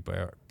going to be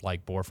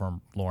bore for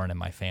Lauren and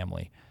my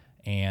family?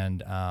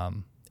 And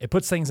it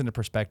puts things into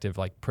perspective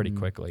like pretty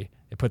quickly.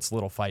 It puts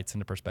little fights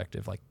into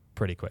perspective like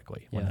pretty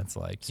quickly when it's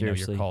like, you're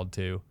called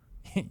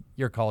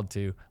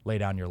to lay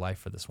down your life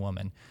for this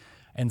woman.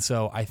 And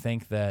so I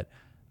think that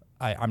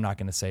I'm not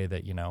going to say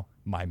that,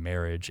 my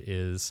marriage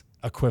is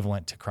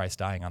equivalent to Christ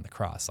dying on the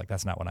cross. Like,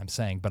 that's not what I'm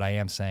saying, but I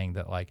am saying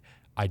that like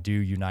I do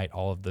unite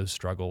all of those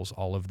struggles,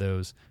 all of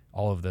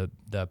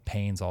the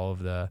pains, all of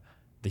the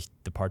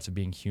parts of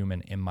being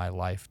human in my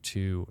life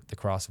to the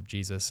cross of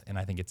Jesus. And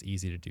I think it's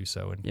easy to do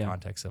so in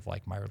context of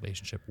like my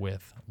relationship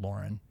with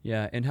Lauren.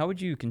 Yeah. And how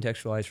would you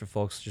contextualize for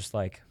folks just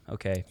like,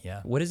 okay,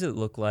 what does it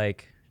look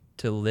like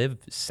to live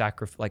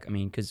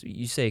because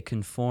you say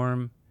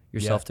conform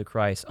yourself to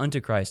Christ,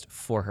 unto Christ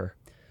for her.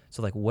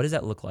 So like, what does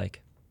that look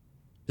like?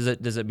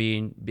 Does it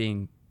mean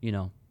being,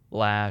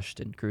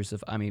 lashed and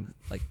crucified? I mean,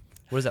 like,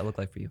 what does that look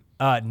like for you?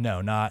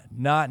 No,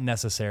 not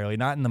necessarily,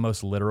 not in the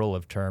most literal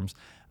of terms.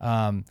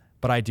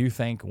 But I do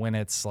think when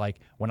it's like,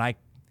 when I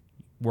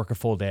work a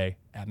full day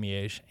at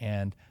Miege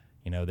and,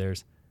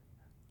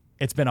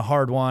 it's been a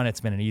hard one,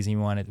 it's been an easy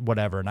one,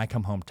 whatever. And I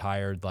come home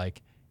tired,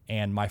 like,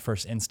 and my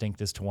first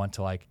instinct is to want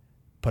to like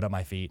put up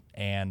my feet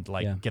and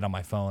like get on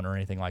my phone or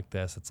anything like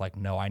this. It's like,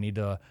 no,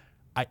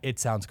 it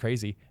sounds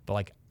crazy, but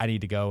like I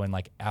need to go and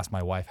like ask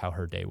my wife how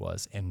her day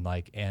was.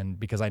 And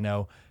because I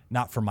know,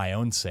 not for my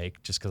own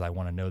sake, just because I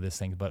want to know this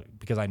thing, but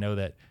because I know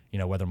that,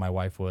 whether my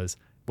wife was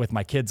with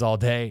my kids all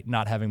day,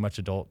 not having much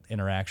adult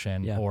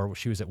interaction, or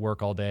she was at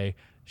work all day.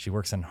 She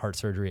works in heart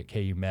surgery at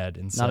KU Med.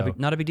 And so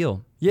not a big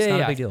deal. Yeah. It's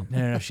not a big deal.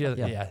 No, she has,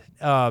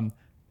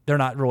 they're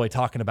not really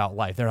talking about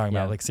life. They're talking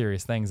about like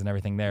serious things and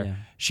everything there. Yeah.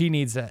 She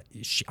needs that.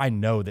 I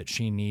know that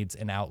she needs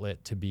an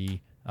outlet to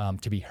be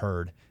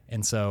heard.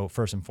 And so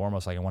first and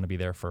foremost, like I want to be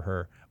there for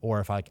her.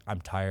 Or if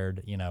I'm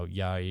tired,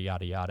 yada,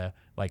 yada, yada.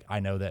 Like I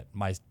know that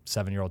my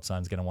 7-year-old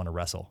son's going to want to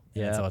wrestle.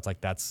 Yeah. And so it's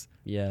like, that's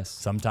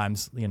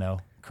sometimes,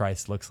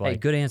 Christ looks like. Hey,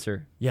 good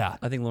answer. Yeah.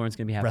 I think Lauren's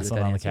going to be happy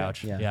wrestling with that on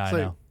answer. the couch. Yeah. So I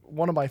know.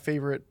 One of my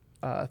favorite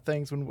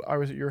things when I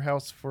was at your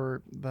house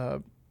for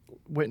the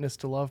Witness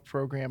to Love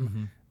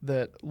program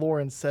that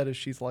Lauren said is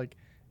she's like,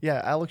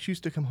 yeah, Alex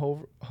used to come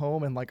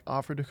home and like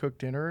offer to cook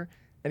dinner.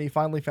 And he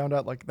finally found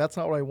out, like, that's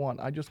not what I want.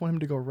 I just want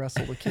him to go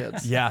wrestle the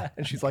kids. Yeah.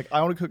 And she's like,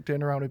 I want to cook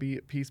dinner. I want to be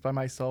at peace by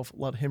myself.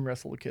 Let him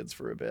wrestle the kids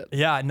for a bit.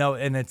 Yeah, no,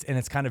 and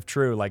it's kind of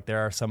true. Like,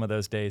 there are some of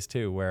those days,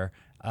 too, where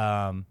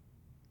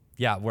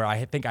where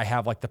I think I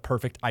have, like, the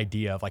perfect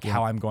idea of, like,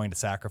 how I'm going to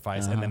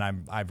sacrifice. And then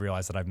I've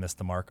realized that I've missed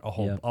the mark a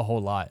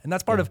whole lot. And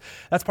that's part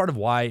of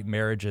why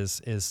marriage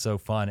is so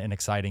fun and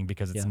exciting,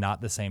 because it's not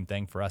the same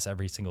thing for us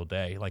every single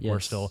day. Like, we're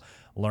still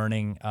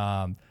learning.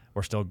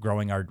 We're still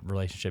growing our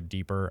relationship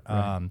deeper.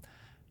 Right.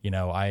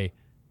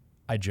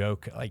 I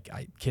joke, like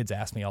kids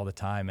ask me all the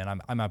time,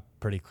 and I'm a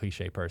pretty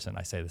cliche person.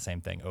 I say the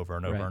same thing over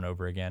and over and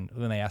over again.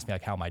 When they ask me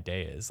like how my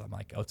day is, I'm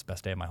like, oh, it's the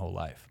best day of my whole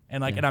life.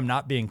 And like, and I'm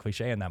not being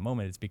cliche in that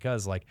moment. It's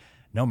because like,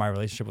 no, my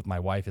relationship with my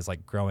wife is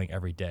like growing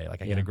every day.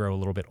 Like I get to grow a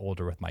little bit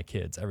older with my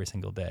kids every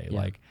single day. Yeah.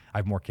 Like I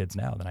have more kids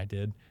now than I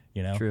did,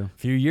 a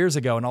few years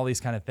ago, and all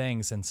these kind of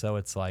things. And so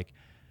it's like,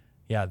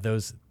 yeah,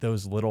 those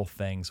little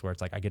things where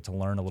it's like I get to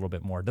learn a little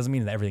bit more. It doesn't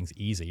mean that everything's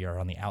easy or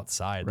on the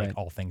outside, Right. like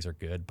all things are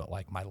good, but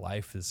like my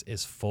life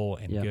is full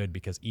and Yeah. good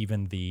because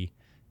even the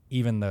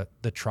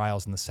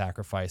trials and the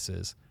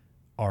sacrifices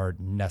are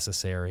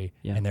necessary,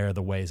 Yeah. and they're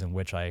the ways in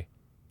which I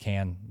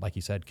can, like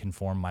you said,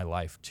 conform my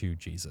life to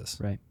Jesus.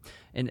 Right.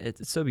 And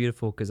it's so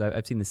beautiful because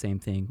I've seen the same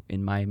thing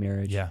in my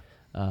marriage. Yeah.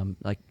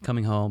 Like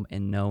coming home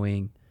and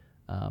knowing,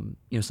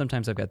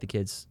 sometimes I've got the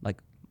kids like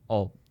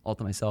all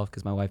to myself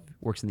because my wife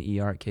works in the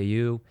ER at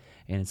KU,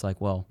 and it's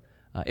like, well,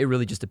 it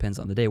really just depends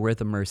on the day. We're at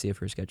the mercy of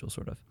her schedule,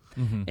 sort of.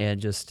 Mm-hmm.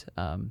 And just,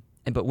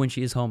 but when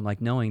she is home,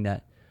 like knowing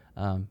that,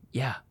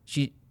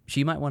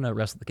 she might want to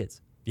wrestle the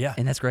kids. Yeah.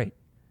 And that's great.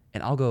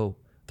 And I'll go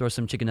throw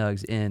some chicken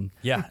nuggets in,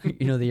 Yeah.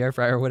 the air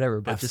fryer or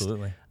whatever. But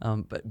Absolutely.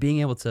 but being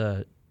able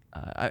to,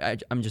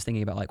 I'm just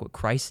thinking about like what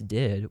Christ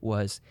did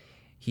was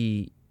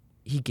he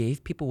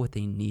gave people what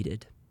they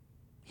needed.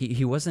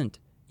 He wasn't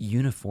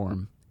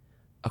uniform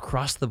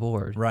across the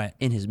board Right.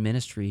 in his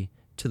ministry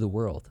to the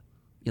world.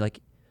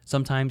 Like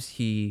sometimes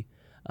he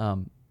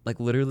like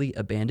literally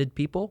abandoned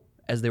people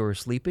as they were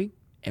sleeping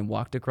and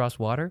walked across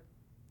water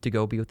to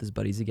go be with his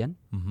buddies again.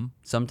 Mm-hmm.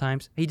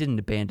 Sometimes he didn't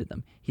abandon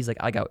them. He's like,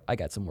 I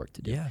got some work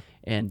to do. Yeah.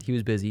 And he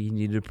was busy. He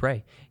needed to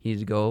pray. He needed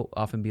to go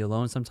off and be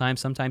alone.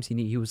 Sometimes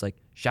he was like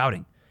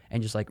shouting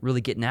and just like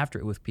really getting after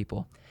it with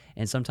people.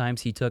 And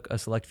sometimes he took a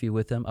select few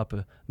with him up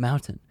a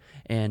mountain.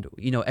 And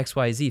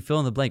XYZ, fill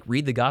in the blank.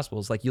 Read the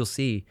Gospels. Like you'll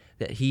see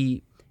that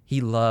he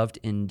loved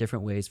in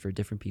different ways for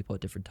different people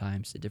at different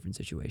times, at different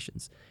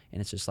situations. And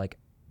it's just like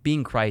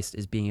being Christ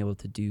is being able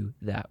to do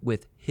that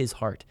with his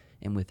heart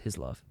and with his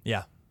love.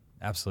 Yeah,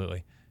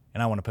 absolutely.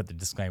 And I want to put the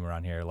disclaimer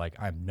on here, like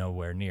I'm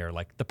nowhere near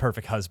like the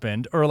perfect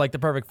husband or like the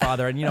perfect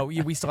father. And,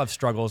 we still have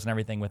struggles and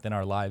everything within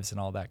our lives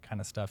and all that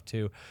kind of stuff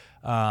too.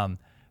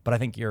 But I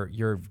think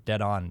you're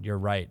dead on. You're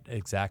right.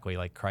 Exactly.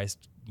 Like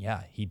Christ,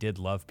 yeah, he did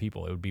love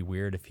people. It would be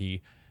weird if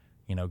he,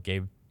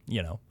 gave,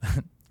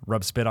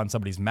 rub spit on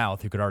somebody's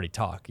mouth who could already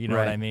talk. You know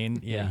what I mean?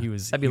 Yeah. He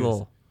was. That'd be a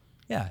little,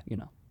 Yeah.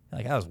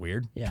 Like that was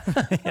weird. yeah.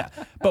 Yeah.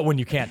 But when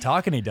you can't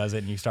talk and he does it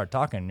and you start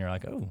talking, you're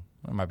like, oh,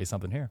 there might be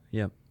something here.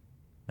 Yep.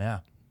 Yeah.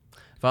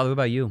 Father, what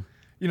about you?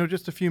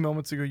 Just a few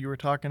moments ago, you were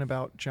talking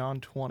about John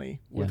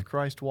 20 with Yeah.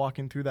 Christ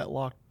walking through that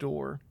locked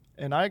door.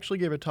 And I actually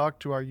gave a talk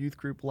to our youth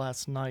group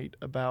last night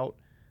about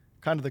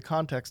kind of the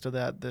context of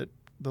that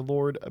the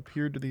Lord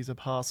appeared to these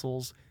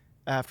apostles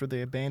after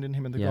they abandoned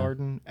him in the Yeah.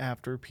 garden,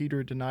 after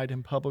Peter denied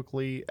him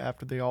publicly,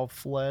 after they all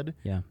fled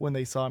Yeah. when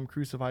they saw him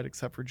crucified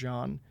except for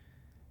John.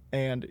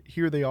 And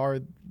here they are,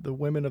 the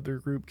women of their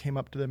group came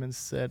up to them and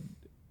said,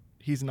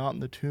 he's not in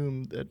the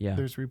tomb, that Yeah.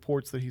 there's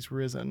reports that he's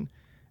risen.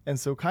 And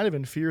so kind of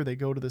in fear, they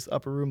go to this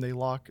upper room, they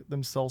lock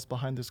themselves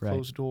behind this Right.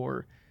 closed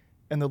door,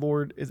 and the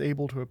Lord is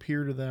able to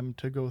appear to them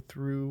to go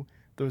through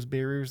those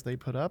barriers they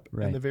put up.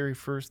 Right. And the very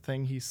first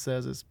thing he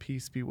says is,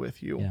 peace be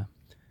with you. Yeah.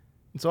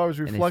 And so I was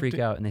And they reflecting.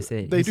 freak out and they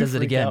say, They he do says it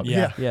freak again. out,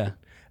 yeah. Yeah.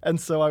 And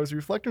so I was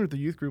reflecting with the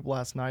youth group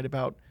last night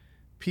about,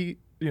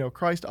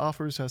 Christ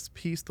offers us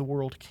peace the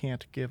world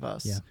can't give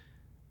us. Yeah.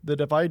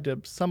 That if I had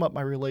to sum up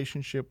my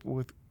relationship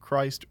with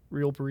Christ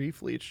real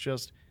briefly,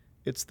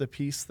 it's the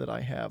peace that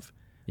I have.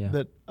 Yeah.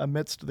 That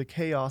amidst the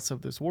chaos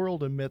of this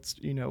world,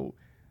 amidst,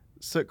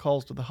 sick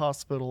calls to the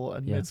hospital,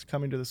 amidst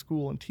coming to the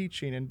school and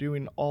teaching and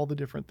doing all the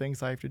different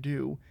things I have to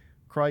do,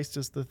 Christ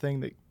is the thing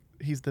that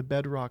he's the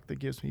bedrock that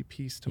gives me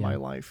peace to my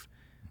life.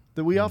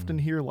 That we often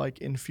hear like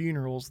in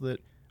funerals that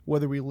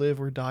whether we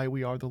live or die,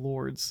 we are the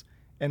Lord's.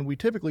 And we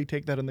typically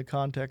take that in the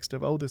context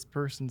of, this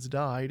person's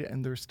died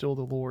and they're still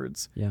the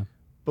Lord's. Yeah.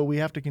 But we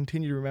have to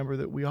continue to remember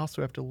that we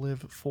also have to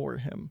live for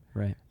him.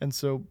 Right. And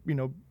so,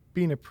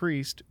 being a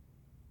priest,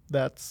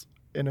 that's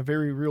in a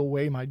very real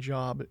way, my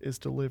job is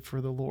to live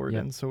for the Lord.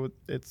 Yep. And so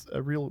it's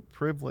a real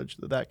privilege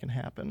that can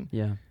happen.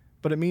 Yeah.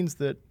 But it means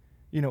that,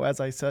 as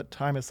I set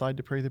time aside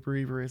to pray the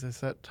bereaver, as I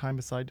set time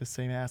aside to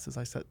say Mass, as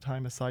I set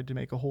time aside to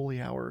make a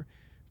holy hour,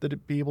 that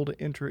it be able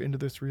to enter into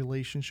this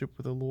relationship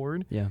with the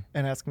Lord Yeah.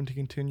 and ask him to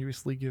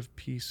continuously give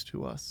peace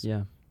to us.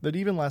 Yeah. That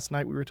even last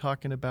night we were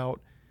talking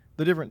about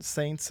the different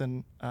saints,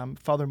 and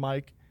Father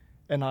Mike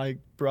and I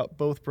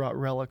both brought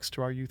relics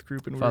to our youth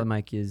group. And Father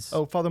Mike is.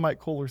 Father Mike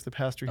Kohler's the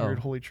pastor here Oh, at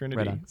Holy Trinity.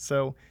 right on.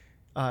 So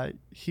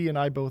he and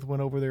I both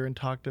went over there and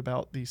talked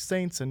about these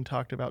saints and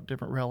talked about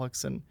different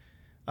relics and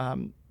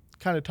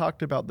kind of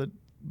talked about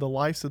the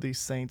lives of these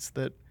saints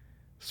that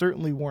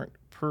certainly weren't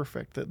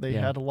perfect, that they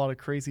had a lot of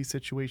crazy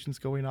situations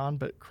going on,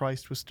 but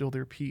Christ was still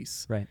their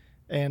peace. Right.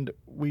 And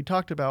we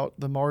talked about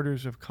the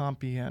martyrs of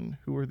Compiègne,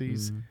 who were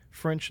these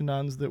French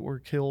nuns that were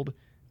killed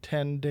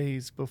 10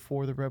 days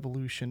before the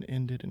revolution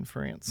ended in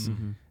France.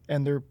 Mm-hmm.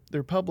 And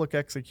their public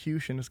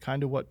execution is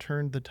kind of what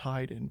turned the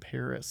tide in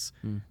Paris,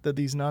 that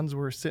these nuns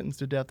were sentenced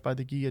to death by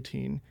the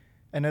guillotine.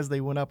 And as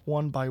they went up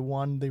one by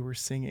one, they were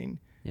singing.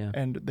 Yeah.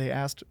 And they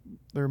asked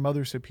their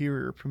Mother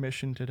Superior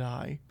permission to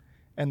die.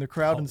 And the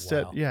crowd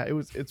instead, wow.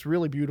 it's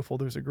really beautiful.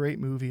 There's a great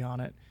movie on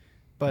it.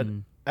 But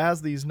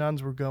as these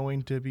nuns were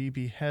going to be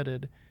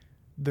beheaded,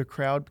 the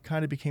crowd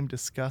kind of became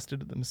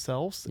disgusted at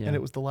themselves. Yeah. And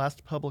it was the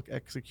last public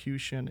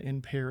execution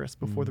in Paris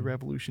before the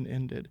revolution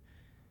ended.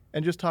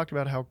 and just talked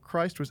about how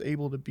Christ was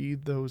able to be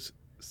those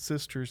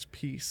sisters'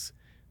 peace,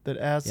 that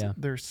as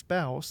their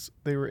spouse,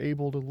 they were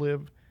able to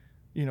live,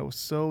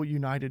 so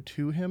united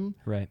to him,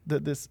 Right.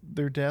 that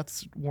their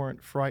deaths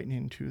weren't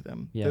frightening to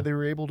them, that they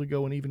were able to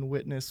go and even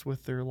witness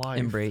with their life.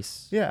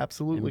 Embrace. Yeah,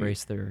 absolutely.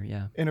 Embrace their,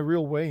 In a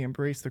real way,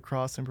 embrace the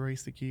cross,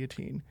 embrace the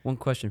guillotine. One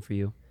question for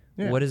you.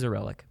 Yeah. What is a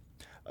relic?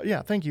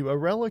 Yeah, thank you. A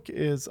relic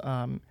is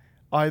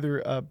either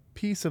a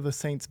piece of the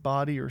saint's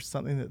body or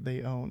something that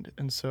they owned.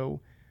 And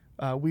so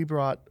we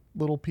brought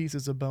little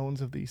pieces of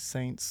bones of these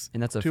saints.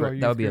 And that's to our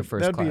that would be a youth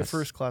group. first That would class. be a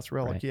first class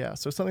relic, Right. yeah.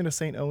 So something a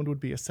saint owned would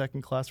be a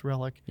second class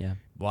relic. Yeah.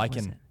 Well, I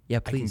can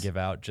please. give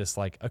out just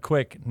like a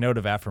quick note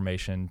of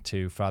affirmation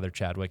to Father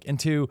Chadwick and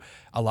to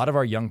a lot of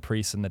our young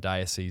priests in the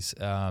diocese.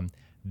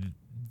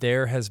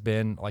 There has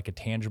been like a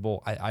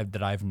tangible,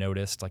 that I've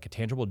noticed, like a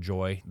tangible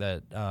joy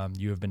that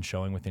you have been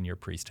showing within your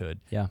priesthood.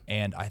 Yeah.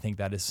 And I think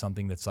that is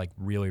something that's like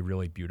really,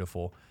 really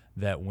beautiful,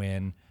 that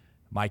when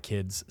my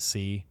kids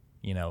see,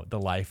 the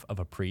life of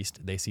a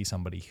priest, they see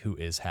somebody who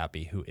is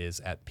happy, who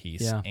is at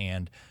peace. Yeah.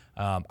 And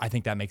I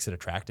think that makes it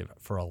attractive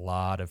for a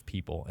lot of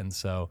people. And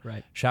so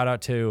Right. shout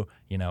out to,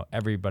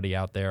 everybody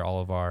out there,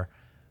 all of our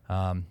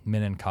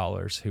men and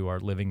collars who are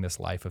living this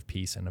life of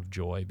peace and of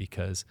joy,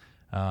 because,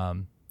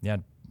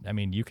 I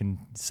mean, you can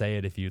say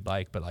it if you'd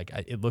like, but like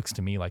it looks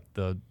to me like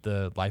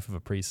the life of a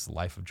priest is a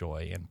life of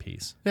joy and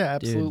peace. Yeah,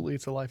 absolutely.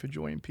 It's a life of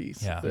joy and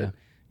peace. Yeah. That,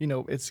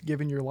 it's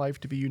giving your life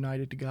to be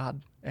united to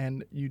God,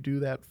 and you do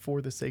that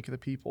for the sake of the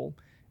people.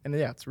 And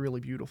yeah, it's really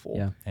beautiful.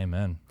 Yeah.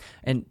 Amen.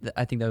 And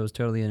I think that was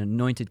totally an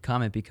anointed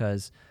comment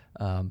because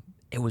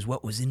it was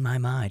what was in my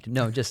mind.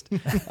 No, just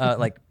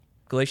like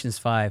Galatians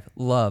 5,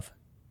 love,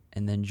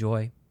 and then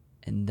joy,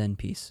 and then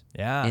peace.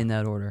 Yeah. In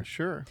that order.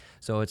 Sure.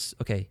 So it's,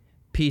 okay,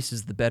 peace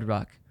is the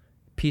bedrock.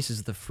 Peace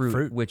is the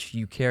fruit which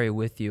you carry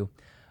with you.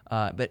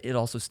 But it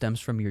also stems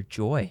from your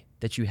joy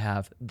that you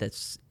have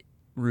that's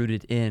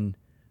rooted in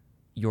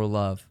your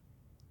love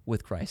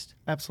with Christ.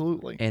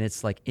 Absolutely. And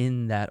it's like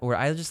in that, or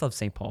I just love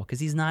St. Paul because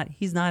he's not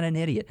an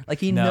idiot. Like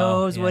he No,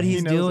 knows yeah, what he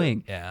he's knows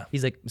doing. Yeah.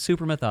 He's like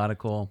super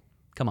methodical.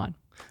 Come on.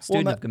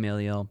 Student of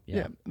Gamaliel.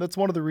 Yeah, that's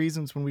one of the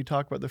reasons when we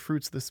talk about the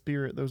fruits of the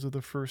Spirit, those are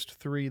the first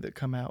three that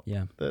come out.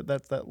 Yeah.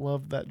 That's that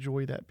love, that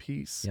joy, that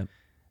peace. Yep.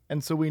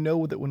 And so we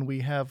know that when we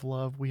have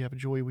love, we have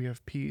joy, we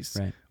have peace.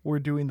 Right. We're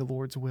doing the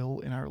Lord's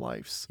will in our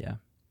lives. Yeah.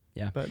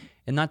 Yeah. But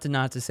And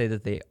not to say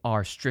that they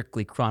are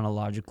strictly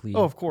chronologically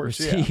of course,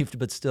 received,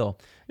 but still.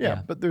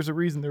 yeah, but there's a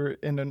reason they're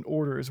in an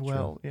order as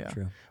well. True, Yeah.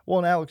 true. Well,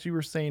 and Alex, you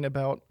were saying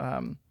about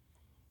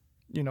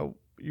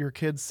your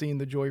kids seeing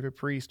the joy of a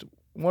priest.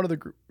 One of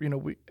the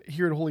we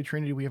here at Holy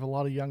Trinity, we have a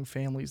lot of young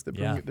families that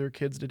bring their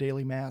kids to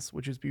daily mass,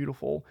 which is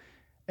beautiful.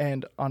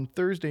 And on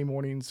Thursday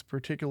mornings,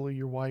 particularly,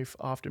 your wife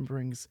often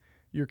brings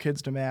your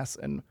kids to mass.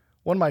 And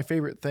one of my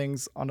favorite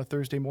things on a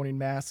Thursday morning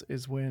mass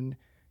is when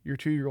your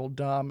 2-year-old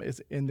Dom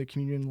is in the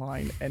communion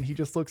line and he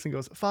just looks and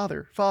goes,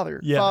 Father, Father,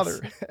 Yes.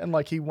 Father. And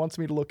like he wants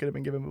me to look at him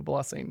and give him a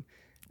blessing.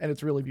 And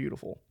it's really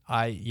beautiful.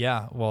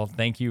 Well,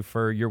 thank you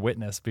for your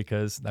witness,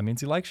 because that means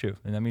he likes you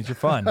and that means you're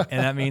fun.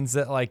 And that means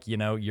that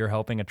you're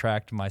helping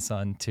attract my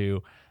son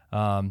to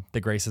the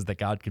graces that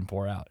God can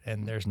pour out.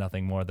 And there's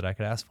nothing more that I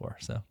could ask for.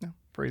 So Yeah,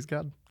 praise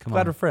God.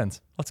 glad we're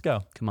friends. Let's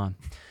go. Come on.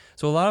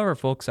 So a lot of our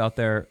folks out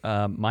there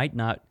might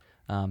not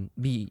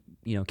be,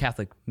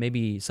 Catholic.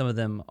 Maybe some of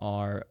them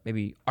are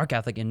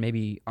Catholic and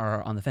maybe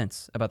are on the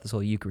fence about this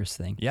whole Eucharist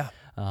thing. Yeah.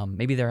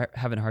 Maybe they're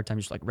having a hard time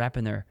just like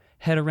wrapping their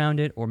head around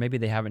it, or maybe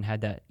they haven't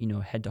had that,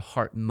 head to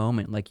heart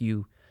moment like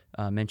you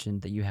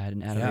mentioned that you had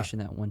in adoration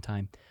that one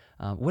time.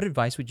 What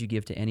advice would you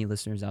give to any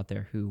listeners out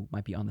there who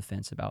might be on the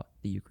fence about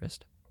the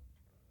Eucharist?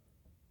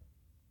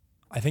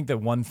 I think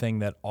that one thing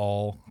that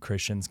all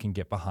Christians can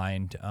get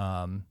behind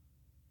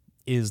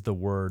is the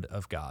Word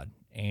of God.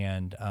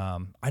 And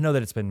I know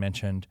that it's been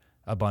mentioned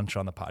a bunch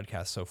on the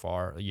podcast so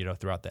far,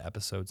 throughout the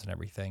episodes and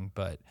everything,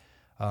 but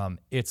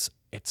it's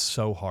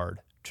so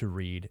hard to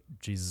read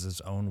Jesus'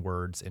 own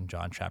words in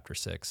John chapter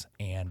 6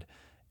 and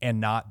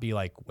not be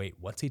like, wait,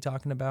 what's he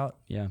talking about?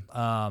 Yeah.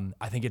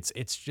 I think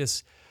it's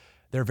just,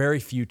 there are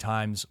very few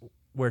times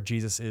where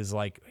Jesus is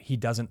like, he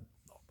doesn't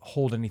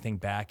hold anything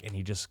back and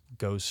he just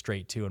goes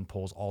straight to and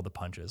pulls all the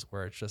punches,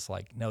 where it's just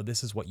like, no,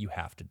 this is what you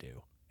have to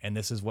do. And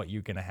this is what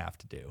you're going to have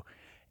to do.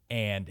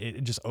 And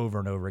it just over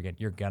and over again,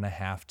 you're going to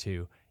have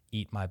to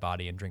eat my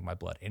body and drink my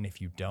blood. And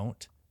if you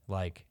don't,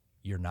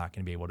 you're not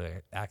going to be able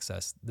to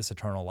access this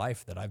eternal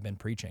life that I've been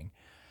preaching.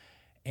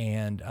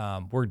 And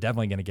we're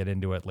definitely going to get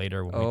into it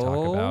later when we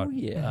talk about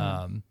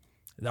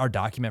our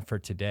document for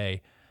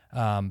today.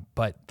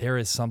 But there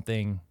is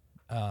something,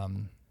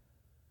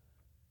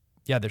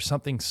 there's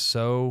something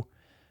so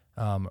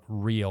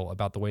real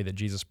about the way that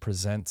Jesus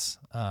presents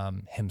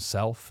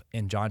himself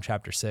in John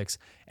chapter 6.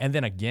 And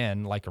then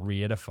again,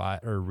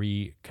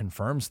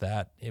 reconfirms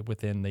that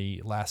within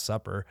the Last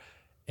Supper.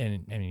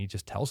 And he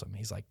just tells him,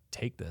 he's like,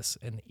 take this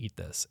and eat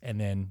this. And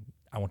then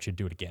I want you to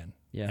do it again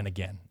and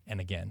again and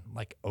again,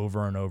 like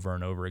over and over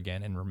and over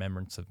again in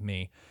remembrance of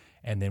me.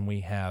 And then we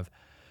have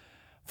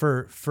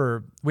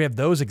we have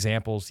those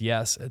examples.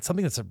 Yes, it's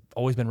something that's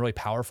always been really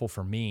powerful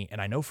for me,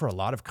 and I know for a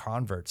lot of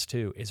converts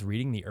too, is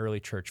reading the early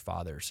church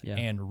fathers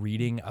and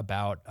reading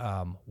about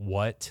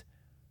what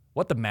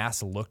the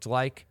Mass looked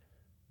like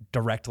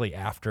directly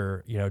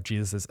after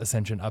Jesus'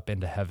 ascension up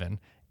into heaven.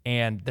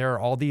 And there are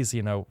all these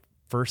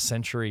first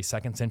century,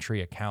 second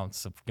century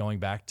accounts of going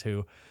back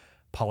to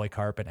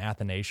Polycarp and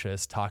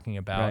Athanasius talking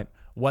about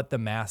what the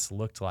Mass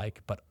looked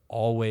like, but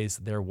always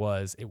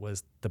it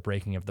was the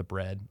breaking of the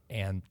bread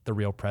and the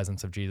real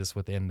presence of Jesus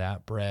within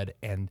that bread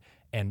and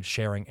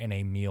sharing in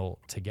a meal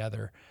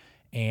together.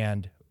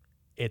 And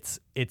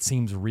it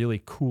seems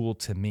really cool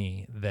to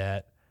me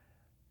that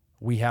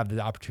we have the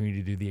opportunity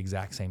to do the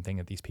exact same thing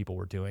that these people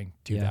were doing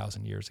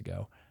 2,000 years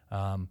ago.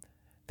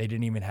 They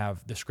didn't even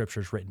have the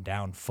scriptures written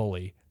down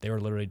fully. They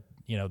were literally,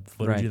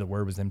 liturgy of the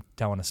word was them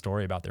telling a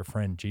story about their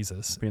friend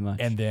Jesus, pretty much,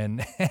 and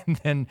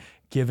then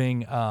giving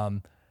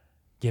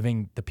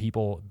the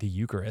people the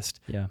Eucharist.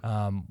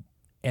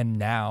 And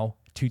now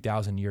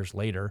 2,000 years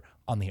later,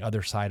 on the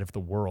other side of the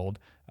world,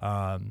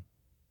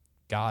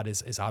 God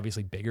is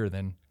obviously bigger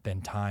than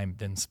time,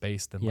 than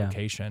space, than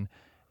location.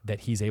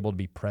 That He's able to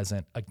be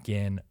present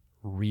again,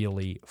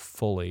 really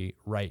fully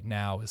right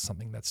now is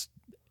something it's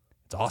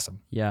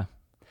awesome. Yeah.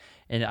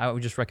 And I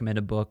would just recommend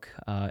a book.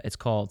 It's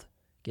called,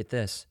 get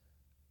this,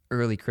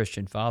 Early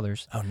Christian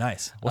Fathers. Oh,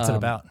 nice. What's it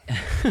about?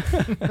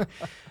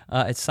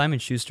 It's Simon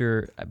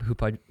Schuster who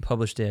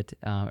published it,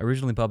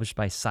 originally published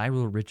by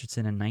Cyril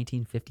Richardson in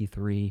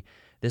 1953.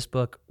 This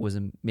book was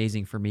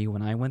amazing for me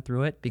when I went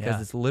through it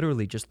because it's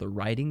literally just the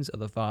writings of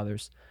the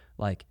fathers,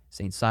 like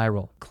St.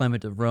 Cyril,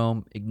 Clement of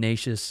Rome,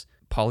 Ignatius,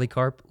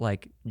 Polycarp,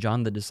 like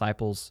John the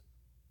disciple's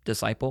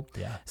disciple,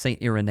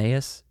 St.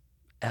 Irenaeus,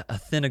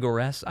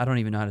 Athenagoras, I don't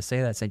even know how to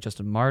say that, St.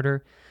 Justin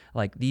Martyr,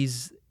 like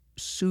these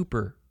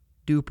super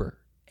duper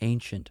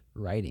ancient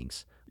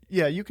writings.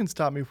 Yeah, you can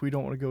stop me if we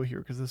don't want to go here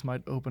because this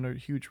might open a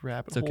huge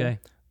rabbit hole. It's okay.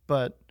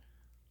 But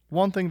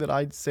one thing that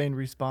I'd say in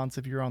response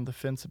if you're on the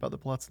fence about the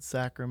Blessed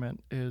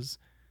Sacrament is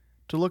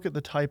to look at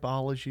the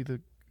typology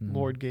the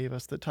Lord gave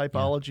us. The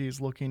typology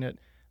is looking at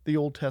the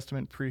Old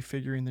Testament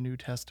prefiguring the New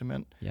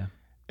Testament. Yeah.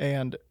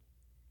 And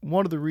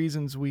one of the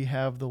reasons we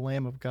have the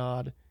Lamb of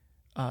God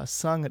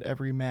sung at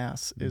every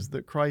Mass is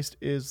that Christ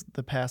is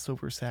the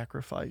Passover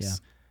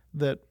sacrifice.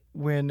 That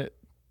when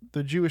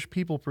the Jewish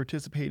people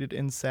participated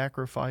in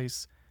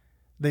sacrifice,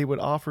 they would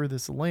offer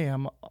this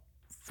lamb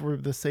for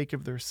the sake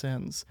of their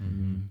sins.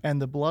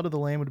 And the blood of the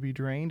lamb would be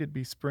drained, it'd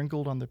be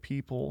sprinkled on the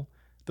people,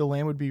 the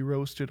lamb would be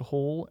roasted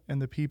whole,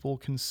 and the people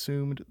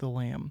consumed the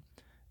lamb.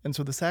 And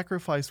so the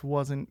sacrifice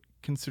wasn't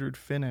considered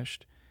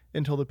finished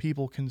until the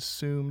people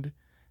consumed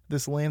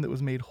this lamb that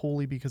was made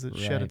holy because it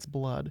shed its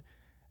blood.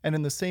 And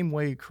in the same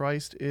way,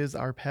 Christ is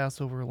our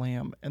Passover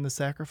lamb, and the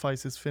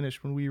sacrifice is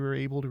finished when we were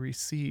able to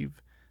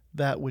receive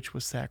that which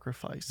was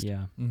sacrificed.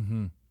 Yeah.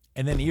 Mm-hmm.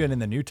 And then even in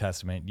the New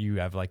Testament, you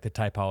have like the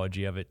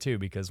typology of it too,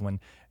 because when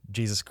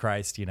Jesus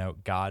Christ,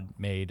 God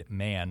made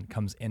man,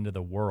 comes into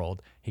the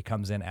world, he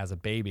comes in as a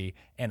baby,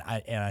 and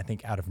I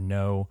think out of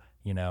no,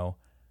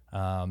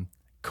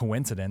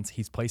 coincidence,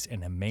 he's placed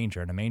in a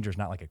manger, and a manger is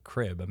not like a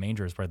crib. A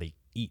manger is where they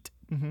eat.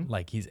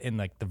 Like he's in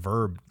like the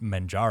verb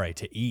mangiare,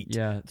 to eat.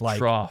 Yeah, like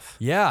trough.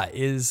 Yeah,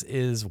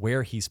 is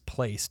where he's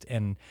placed,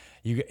 and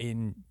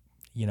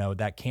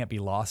that can't be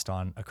lost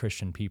on a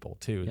Christian people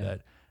too.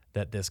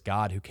 That this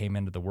God who came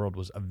into the world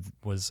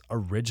was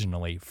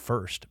originally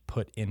first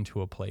put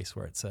into a place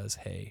where it says,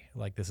 hey,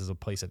 like this is a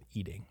place of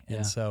eating.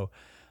 And so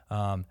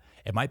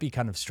it might be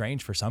kind of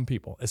strange for some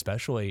people,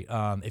 especially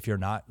if you're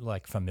not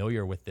like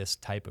familiar with this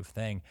type of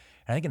thing.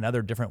 And I think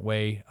another different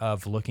way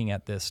of looking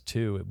at this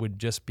too, it would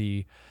just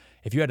be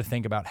if you had to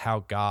think about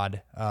how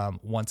God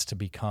wants to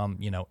become,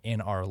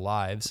 in our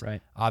lives.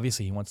 Right.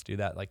 Obviously, he wants to do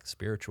that like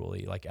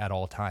spiritually, like at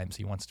all times.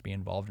 He wants to be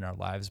involved in our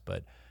lives,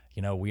 but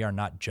we are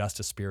not just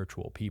a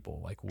spiritual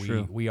people. Like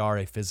we are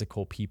a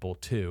physical people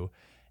too.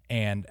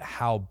 And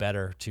how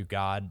better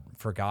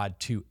for God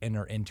to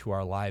enter into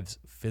our lives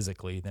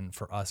physically than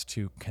for us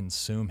to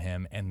consume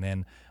him. And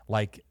then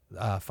like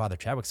Father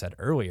Chadwick said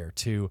earlier,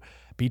 to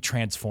be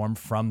transformed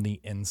from the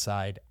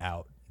inside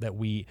out. That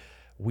we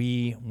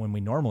when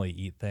we normally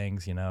eat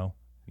things,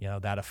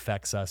 that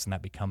affects us and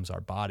that becomes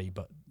our body.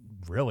 But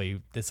really,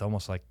 it's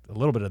almost like a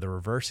little bit of the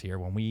reverse here.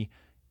 When we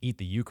eat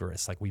the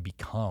Eucharist, like we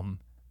become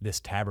this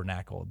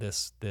tabernacle,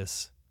 this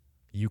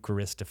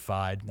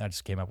Eucharistified, I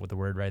just came up with the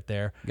word right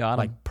there,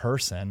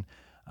 person.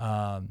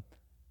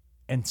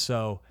 And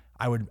so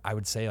I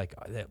would say like,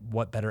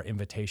 what better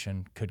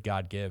invitation could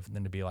God give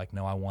than to be like,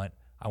 no, I want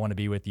to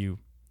be with you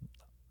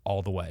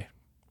all the way.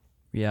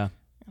 Yeah.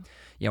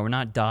 Yeah, we're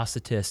not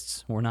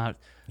Docetists. We're not.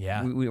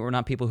 Yeah, we're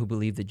not people who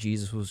believe that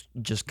Jesus was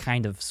just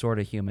kind of sort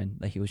of human.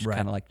 That he was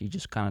kind of like he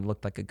just kind of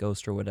looked like a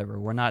ghost or whatever.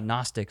 We're not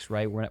Gnostics,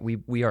 right?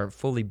 We are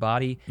fully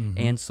body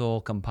and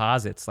soul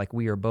composites. Like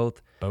we are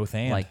both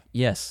and. Like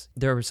yes,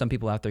 there are some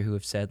people out there who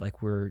have said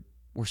like we're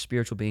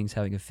spiritual beings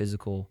having a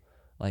physical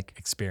like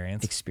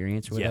experience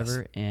or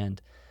whatever,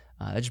 and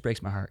that just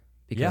breaks my heart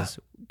because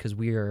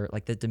we are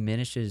like that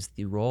diminishes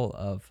the role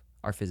of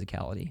our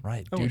physicality.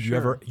 Right. Oh, Dude,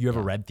 sure. you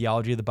ever read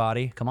Theology of the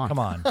Body? Come on. Come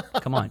on.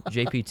 Come on,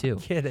 JP too.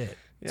 Get it.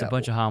 It's a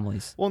bunch of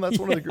homilies. Well, and that's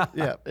one of the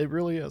yeah, it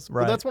really is.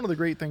 Right. But that's one of the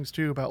great things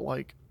too about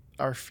like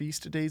our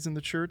feast days in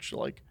the church.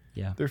 Like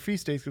Yeah. they're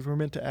feast days because we're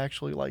meant to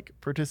actually like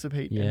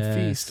participate and Yes.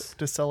 feast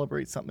to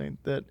celebrate something.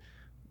 That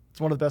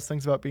it's one of the best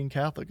things about being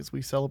Catholic is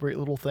we celebrate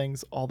little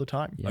things all the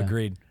time. Yeah.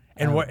 Agreed.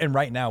 And and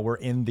right now we're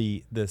in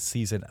the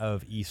season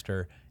of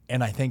Easter,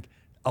 and I think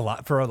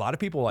for a lot of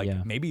people, like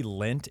Yeah. maybe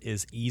Lent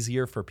is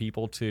easier for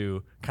people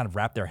to kind of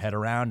wrap their head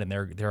around, and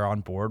they're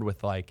on board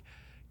with like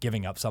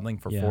giving up something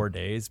for 4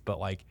 days. But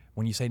like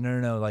when you say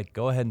no, like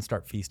go ahead and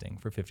start feasting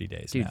for 50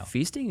 days Dude, now.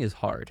 feasting is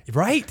hard.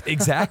 Right,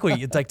 exactly.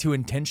 It's like to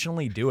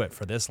intentionally do it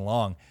for this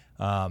long.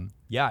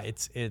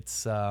 It's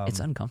It's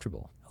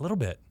uncomfortable. a little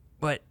bit.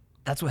 But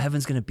that's what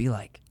heaven's going to be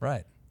like,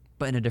 Right.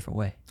 but in a different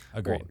way.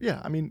 Agreed. Well,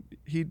 yeah, I mean,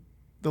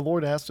 the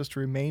Lord asked us to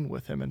remain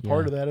with Him, and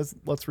part of that is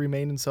let's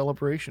remain in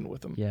celebration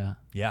with Him. Yeah.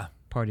 Yeah.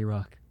 Party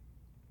rock.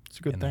 It's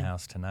a good In thing. the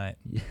house tonight.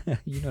 Yeah,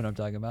 you know what I'm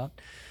talking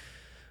about.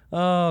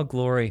 Oh,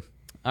 glory.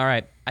 All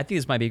right. I think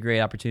this might be a great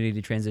opportunity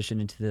to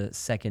transition into the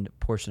second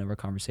portion of our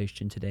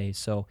conversation today.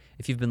 So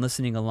if you've been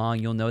listening along,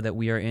 you'll know that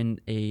we are in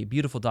a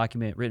beautiful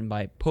document written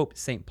by Pope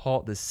St.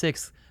 Paul VI,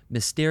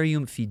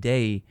 Mysterium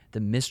Fidei,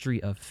 the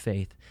mystery of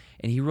faith.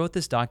 And he wrote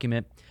this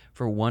document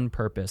for one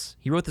purpose.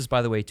 He wrote this,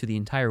 by the way, to the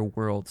entire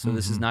world. So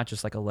this is not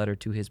just like a letter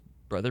to his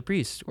brother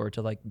priests or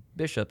to like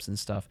bishops and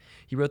stuff.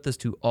 He wrote this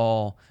to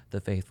all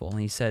the faithful.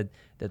 And he said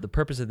that the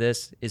purpose of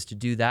this is to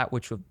do that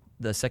which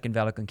the Second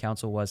Vatican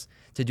Council was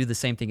to do the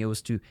same thing. It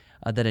was to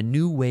that a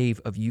new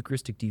wave of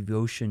Eucharistic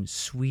devotion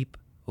sweep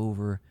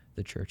over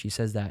the church. He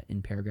says that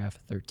in paragraph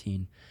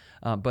 13.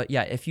 But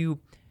yeah, if you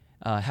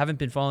haven't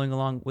been following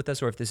along with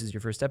us, or if this is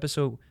your first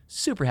episode,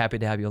 super happy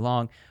to have you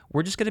along.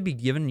 We're just going to be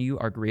giving you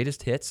our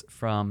greatest hits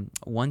from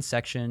one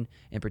section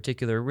in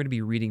particular. We're going to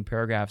be reading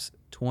paragraphs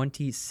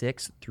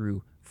 26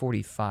 through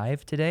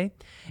 45 today,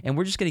 and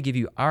we're just going to give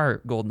you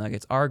our gold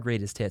nuggets, our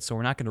greatest hits. So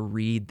we're not going to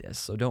read this,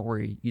 so don't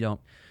worry.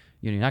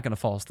 You're not going to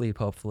fall asleep,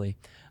 hopefully.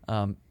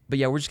 But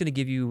yeah, we're just going to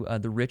give you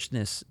the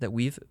richness that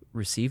we've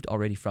received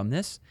already from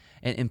this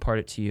and impart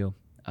it to you.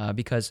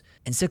 Because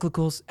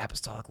encyclicals,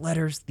 apostolic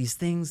letters, these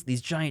things,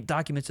 these giant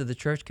documents of the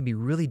church can be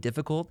really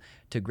difficult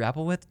to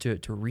grapple with, to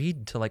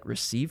read, to like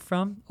receive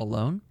from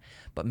alone.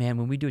 But man,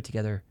 when we do it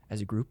together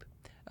as a group,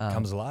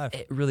 Comes alive.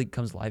 It really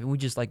comes alive. And we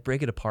just like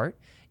break it apart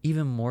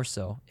even more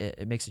so.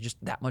 It makes it just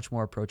that much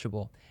more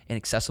approachable and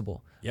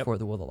accessible for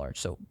the world at large.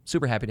 So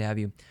super happy to have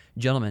you.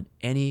 Gentlemen,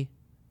 any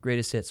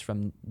greatest hits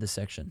from this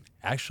section?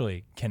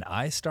 Actually, can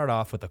I start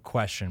off with a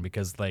question?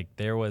 Because like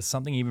there was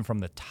something even from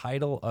the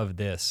title of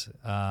this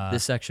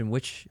section,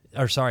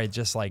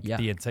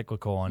 the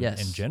encyclical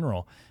in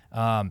general.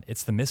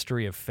 It's the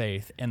mystery of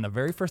faith. And the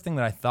very first thing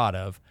that I thought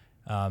of,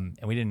 and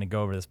we didn't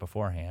go over this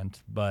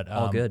beforehand, but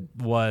all good,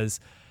 was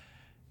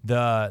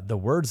the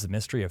words, the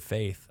mystery of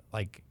faith.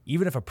 Like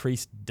even if a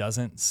priest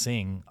doesn't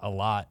sing a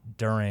lot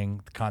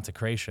during the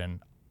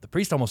consecration, the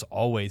priest almost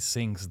always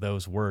sings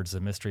those words,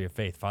 the mystery of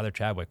faith. Father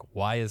Chadwick,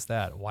 why is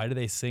that? Why do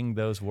they sing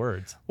those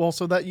words? Well,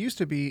 so that used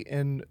to be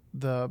in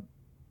the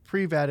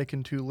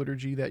pre-Vatican II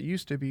liturgy. That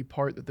used to be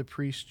part that the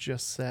priest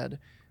just said.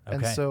 Okay.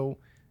 And so,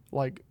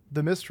 like,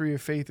 the mystery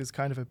of faith is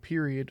kind of a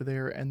period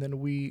there, and then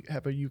we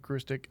have a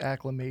Eucharistic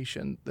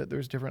acclamation that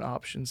there's different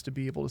options to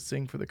be able to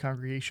sing for the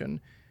congregation.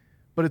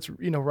 But it's,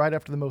 right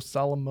after the most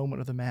solemn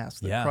moment of the Mass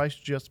that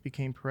Christ just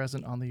became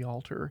present on the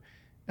altar.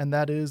 And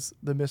that is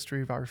the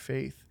mystery of our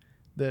faith,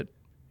 that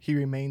he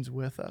remains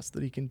with us,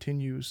 that he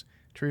continues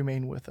to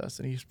remain with us,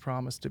 and he's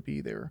promised to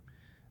be there.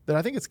 Then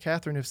I think it's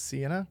Catherine of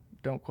Siena.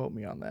 Don't quote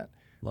me on that.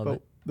 Love but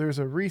it. There's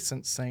a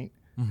recent saint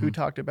who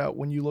talked about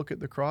when you look at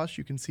the cross,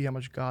 you can see how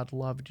much God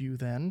loved you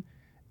then.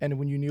 And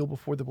when you kneel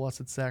before the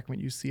Blessed Sacrament,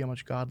 you see how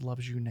much God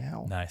loves you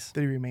now. Nice.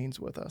 That he remains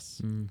with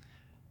us.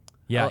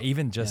 Yeah,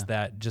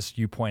 just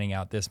you pointing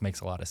out this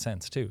makes a lot of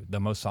sense too. The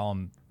most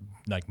solemn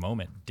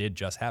moment did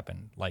just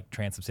happen, like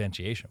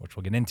transubstantiation, which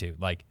we'll get into,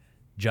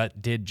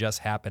 did just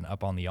happen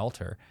up on the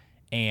altar.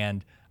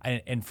 And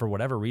for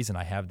whatever reason,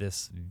 I have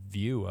this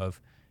view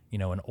of,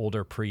 an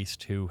older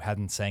priest who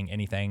hadn't sang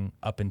anything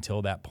up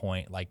until that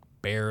point, like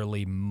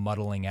barely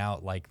muddling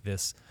out like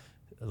this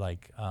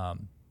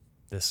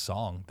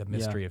song, the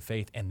mystery of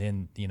faith. And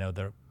then,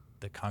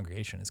 the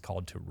congregation is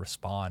called to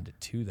respond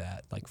to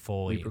that, like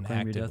fully We and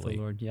proclaim your death, O actively.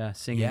 Lord. Yeah,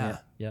 singing Yeah. it.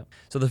 Yeah.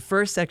 So the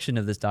first section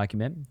of this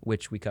document,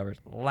 which we covered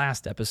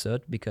last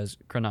episode because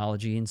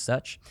chronology and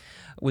such,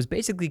 was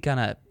basically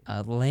kind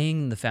of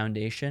laying the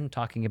foundation,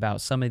 talking about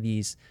some of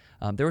these.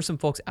 There were some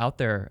folks out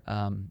there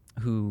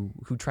who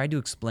tried to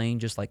explain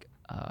just like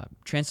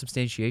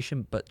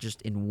transubstantiation, but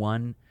just in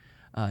one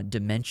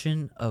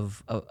dimension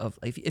of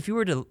if you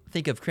were to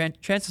think of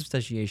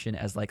transubstantiation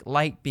as like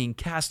light being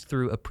cast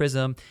through a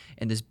prism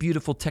and this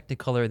beautiful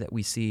technicolor that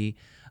we see,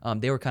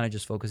 they were kind of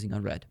just focusing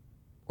on red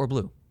or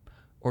blue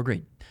or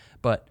green.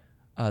 But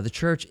the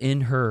church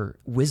in her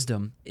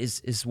wisdom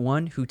is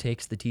one who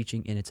takes the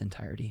teaching in its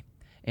entirety.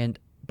 And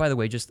by the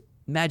way, just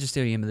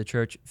magisterium of the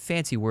church,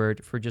 fancy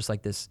word for just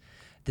like this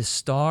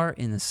star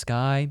in the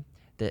sky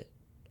that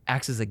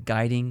acts as a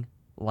guiding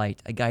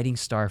light, a guiding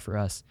star for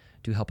us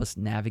to help us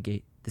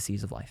navigate the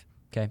seas of life.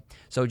 Okay,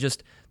 so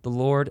just the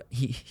Lord,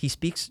 He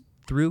speaks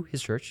through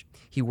His church.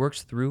 He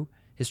works through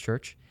His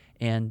church,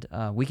 and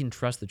we can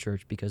trust the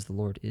church because the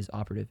Lord is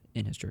operative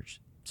in His church.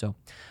 So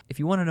if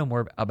you want to know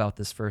more about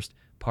this first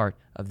part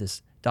of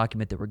this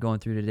document that we're going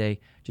through today,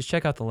 just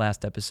check out the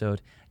last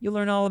episode. You'll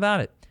learn all about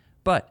it.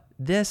 But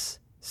this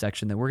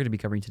section that we're going to be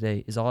covering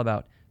today is all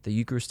about the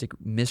Eucharistic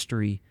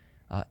mystery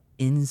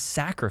in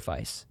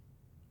sacrifice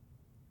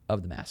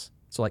of the Mass.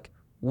 So like,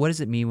 what does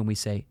it mean when we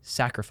say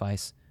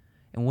sacrifice?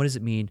 And what does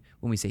it mean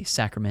when we say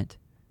sacrament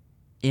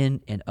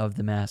in and of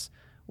the Mass?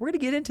 We're going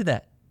to get into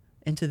that,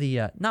 into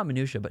the, not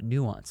minutia, but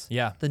nuance.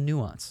 Yeah. The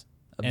nuance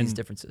of these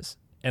differences.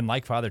 And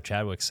like Father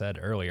Chadwick said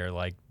earlier,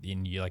 like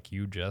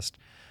you just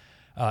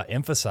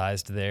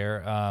emphasized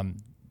there,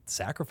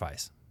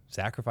 sacrifice.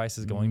 Sacrifice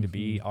is going to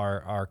be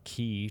our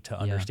key to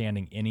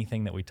understanding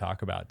anything that we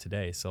talk about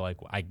today. So like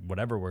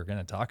whatever we're going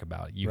to talk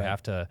about, you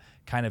have to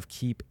kind of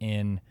keep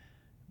in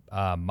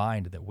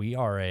mind that we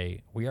are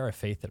a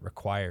faith that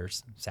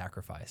requires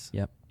sacrifice.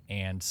 Yep.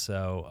 And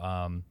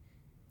so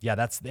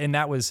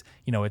that was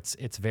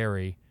it's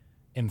very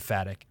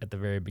emphatic at the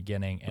very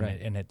beginning,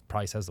 and it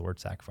probably says the word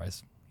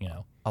sacrifice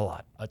a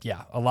lot.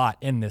 A lot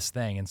in this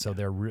thing. And so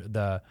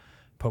the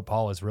Pope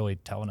Paul is really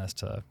telling us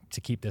to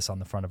keep this on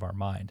the front of our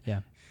mind. Yeah.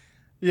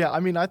 Yeah,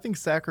 I mean, I think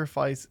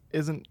sacrifice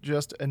isn't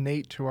just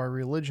innate to our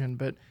religion,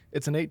 but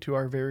it's innate to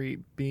our very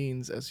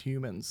beings as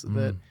humans.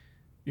 That,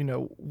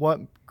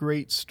 what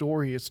great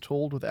story is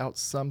told without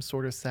some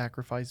sort of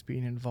sacrifice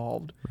being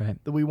involved?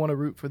 Right. That we want to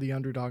root for the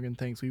underdog in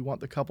things. We want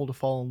the couple to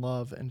fall in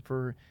love, and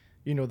for,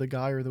 the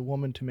guy or the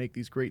woman to make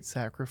these great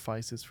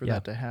sacrifices for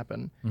that to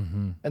happen.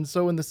 Mm-hmm. And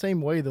so in the same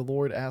way, the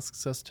Lord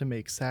asks us to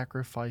make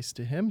sacrifice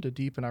to Him to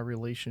deepen our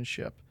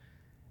relationship.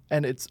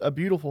 And it's a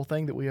beautiful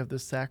thing that we have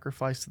this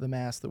sacrifice to the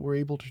Mass, that we're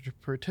able to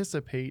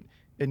participate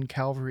in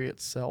Calvary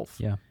itself.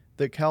 Yeah.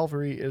 That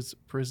Calvary is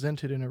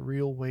presented in a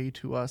real way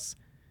to us,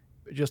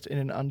 just in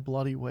an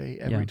unbloody way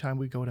every time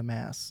we go to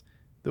Mass.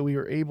 That we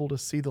are able to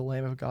see the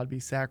Lamb of God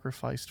be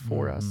sacrificed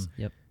for us,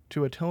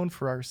 to atone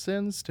for our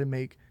sins, to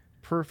make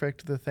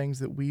perfect the things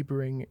that we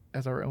bring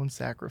as our own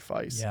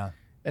sacrifice,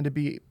 and to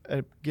be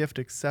a gift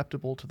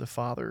acceptable to the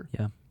Father.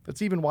 Yeah.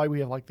 That's even why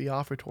we have like the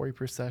offertory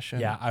procession.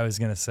 Yeah, I was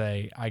going to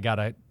say, I got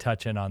to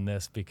touch in on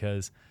this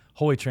because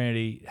Holy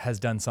Trinity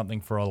has done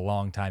something for a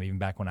long time, even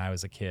back when I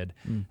was a kid.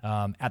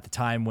 At the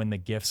time when the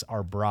gifts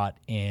are brought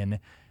in,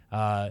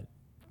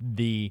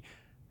 they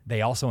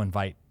also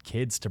invite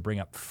kids to bring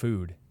up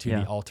food to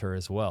the altar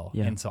as well.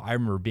 Yeah. And so I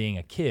remember being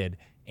a kid,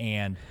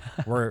 and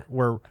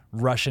we're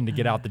rushing to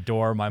get out the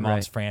door. My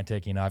mom's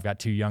frantic. I've got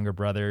 2 younger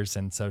brothers,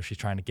 and so she's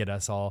trying to get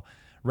us all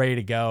ready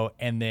to go.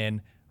 And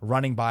then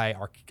running by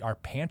our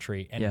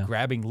pantry and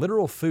grabbing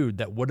literal food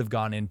that would have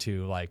gone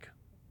into like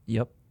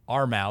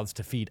our mouths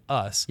to feed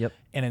us. Yep.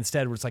 And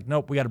instead we're just like,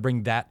 nope, we got to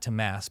bring that to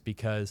Mass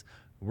because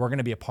we're going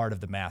to be a part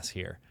of the Mass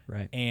here.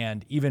 Right.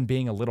 And even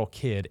being a little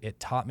kid, it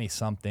taught me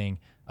something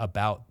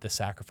about the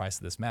sacrifice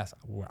of this Mass.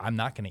 I'm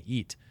not going to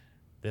eat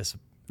this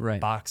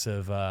box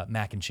of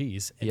mac and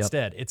cheese.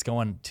 Instead, it's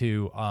going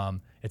to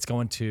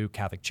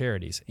Catholic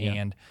Charities.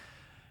 And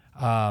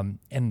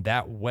in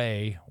that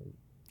way,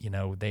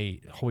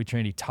 Holy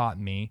Trinity taught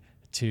me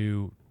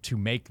to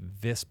make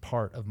this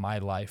part of my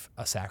life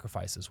a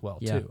sacrifice as well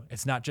too.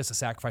 It's not just a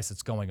sacrifice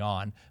that's going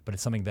on, but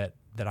it's something that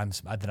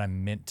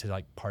I'm meant to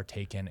like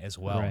partake in as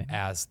well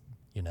as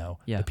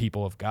the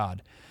people of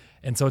God.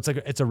 And so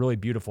it's a really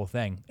beautiful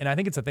thing. And I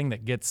think it's a thing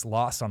that gets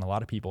lost on a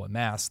lot of people at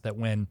Mass, that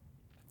when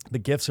the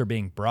gifts are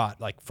being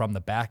brought like from the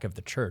back of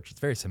the church,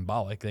 it's very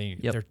symbolic.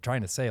 They're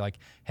trying to say like,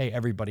 hey,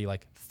 everybody,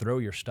 like throw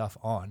your stuff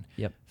on.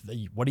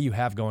 What do you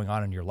have going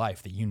on in your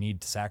life that you need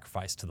to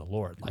sacrifice to the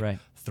Lord? Like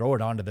throw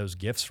it onto those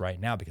gifts right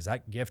now, because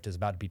that gift is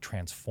about to be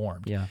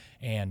transformed.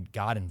 And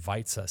God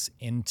invites us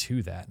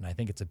into that. And I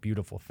think it's a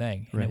beautiful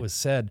thing. And it was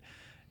said,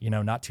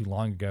 not too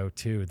long ago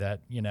too,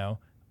 that,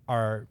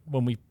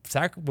 when we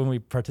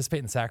participate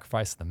in the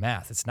sacrifice of the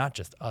Mass, it's not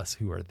just us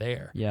who are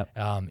there.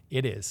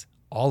 It is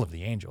all of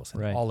the angels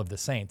and all of the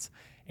saints.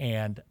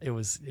 And it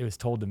was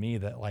told to me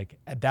that like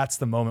that's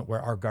the moment where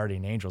our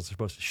guardian angels are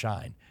supposed to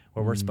shine,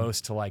 where we're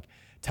supposed to like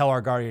tell our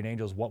guardian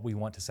angels what we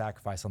want to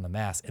sacrifice on the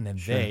Mass, and then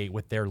they,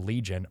 with their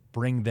legion,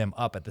 bring them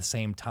up at the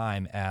same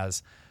time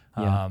as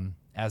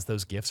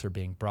those gifts are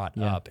being brought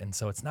up. And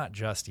so it's not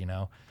just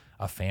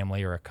a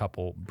family or a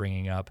couple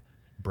bringing up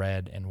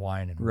bread and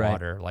wine and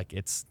water. Like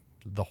it's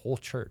the whole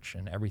church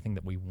and everything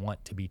that we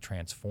want to be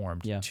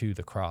transformed to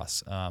the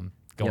cross.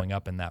 Going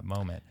up in that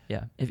moment.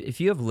 Yeah. If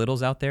you have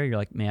littles out there, you're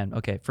like, man,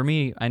 okay, for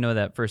me, I know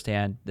that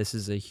firsthand, this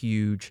is a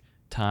huge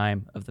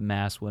time of the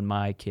Mass when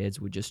my kids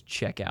would just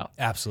check out.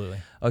 Absolutely.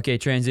 Okay,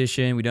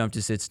 transition. We don't have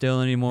to sit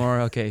still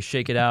anymore. Okay,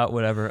 shake it out,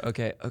 whatever.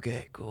 Okay,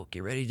 cool.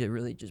 Get ready to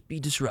really just be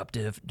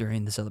disruptive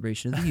during the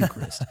celebration of the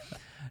Eucharist.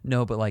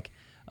 No, but like,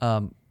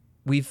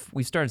 we've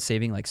started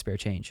saving like spare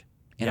change.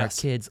 And our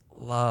kids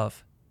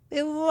love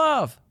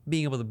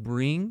being able to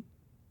bring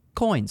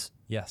coins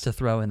to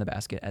throw in the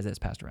basket as it's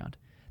passed around.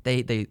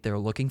 They're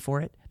looking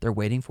for it. They're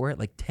waiting for it,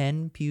 like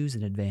 10 pews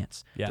in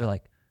advance. Yeah. They're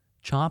like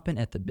chomping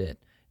at the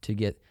bit to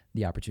get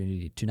the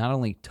opportunity to not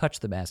only touch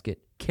the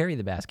basket, carry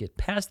the basket,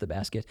 pass the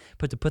basket,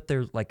 but to put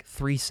their like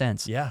 3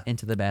 cents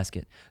into the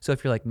basket. So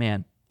if you're like,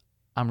 man,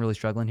 I'm really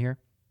struggling here,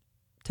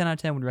 10 out of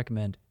 10 would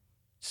recommend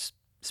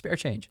spare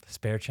change.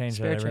 Spare change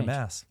at every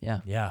Mass.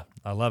 Yeah. Yeah,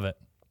 I love it.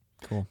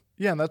 Cool.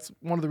 Yeah, and that's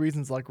one of the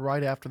reasons, like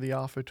right after the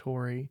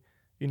offertory,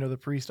 the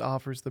priest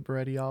offers the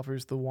bread, he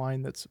offers the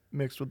wine that's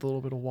mixed with a little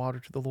bit of water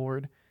to the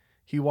Lord.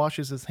 He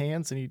washes his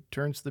hands and he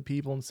turns to the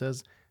people and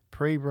says,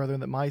 "Pray,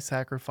 brethren, that my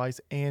sacrifice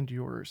and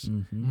yours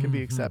can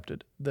be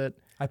accepted." That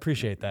I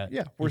appreciate that.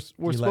 Yeah, we're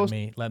you supposed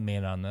let me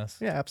in on this.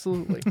 Yeah,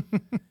 absolutely.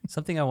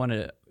 Something I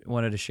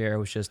wanted to share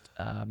was just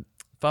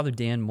Father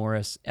Dan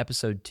Morris,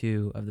 episode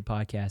 2 of the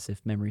podcast,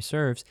 if memory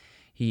serves.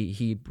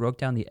 He broke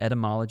down the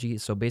etymology.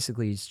 So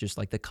basically, it's just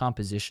like the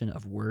composition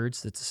of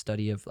words. It's a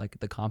study of like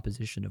the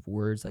composition of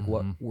words, like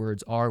what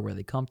words are, where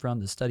they come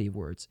from, the study of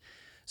words.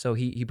 So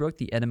he broke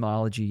the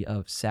etymology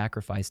of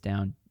sacrifice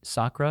down: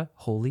 sacra,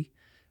 holy,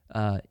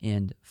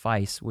 and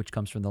face, which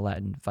comes from the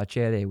Latin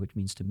facere, which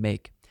means to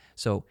make.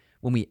 So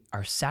when we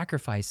are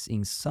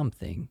sacrificing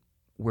something,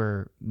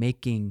 we're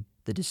making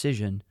the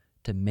decision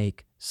to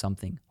make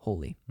something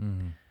holy.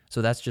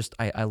 So that's just,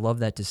 I love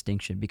that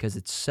distinction because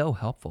it's so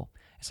helpful.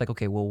 It's like,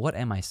 okay, well, what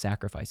am I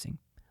sacrificing?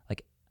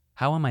 Like,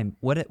 how am I,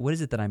 what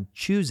is it that I'm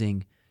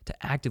choosing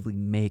to actively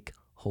make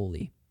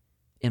holy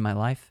in my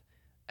life?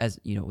 As,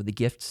 with the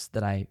gifts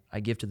that I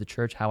give to the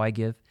church, how I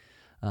give.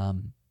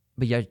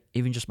 But yeah,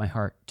 even just my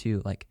heart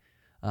too. Like,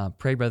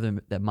 pray,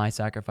 brethren, that my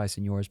sacrifice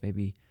and yours may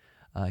be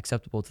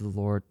acceptable to the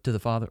Lord, to the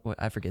Father.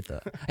 I forget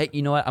the. Hey,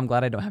 you know what? I'm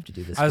glad I don't have to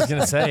do this. I was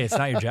gonna say it's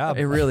not your job.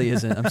 It really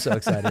isn't. I'm so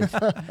excited.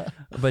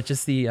 But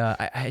just the,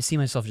 I see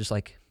myself just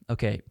like,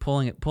 okay,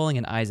 pulling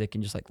an Isaac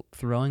and just like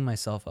throwing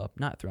myself up,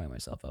 not throwing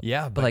myself up.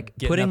 Yeah, but like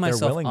putting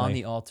myself on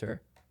the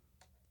altar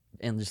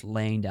and just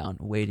laying down,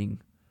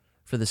 waiting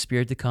for the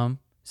Spirit to come,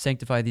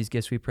 sanctify these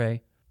gifts, we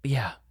pray. But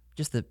yeah,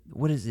 just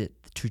what is it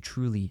to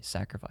truly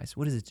sacrifice?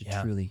 What is it to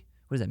truly,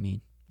 what does that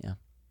mean? Yeah.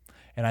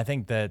 And I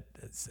think that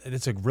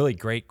it's a really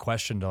great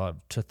question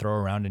to throw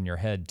around in your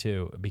head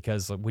too,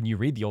 because when you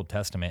read the Old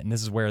Testament, and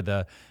this is where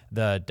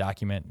the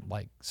document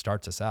like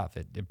starts us off,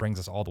 it brings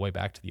us all the way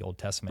back to the Old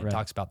Testament. Right. It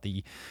talks about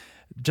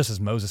just as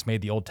Moses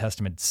made the Old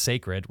Testament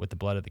sacred with the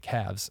blood of the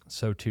calves,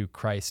 so too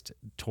Christ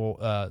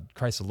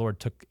the Lord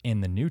took in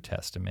the New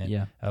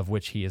Testament, of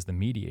which he is the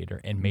mediator,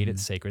 and made it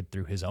sacred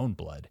through his own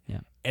blood.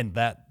 Yeah. And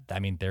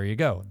there you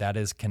go. That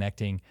is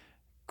connecting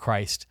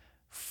Christ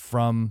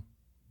from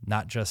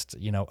not just,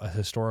 a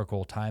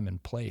historical time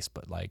and place,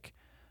 but like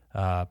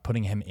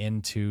putting him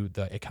into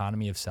the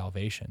economy of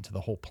salvation, to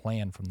the whole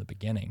plan from the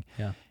beginning.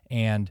 Yeah.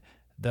 And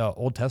the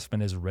Old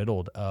Testament is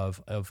riddled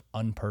of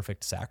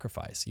unperfect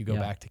sacrifice. You go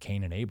back to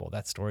Cain and Abel.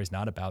 That story is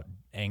not about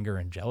anger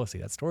and jealousy.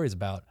 That story is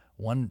about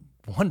one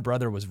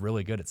brother was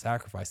really good at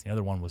sacrifice, the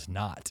other one was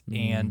not.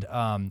 And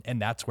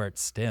that's where it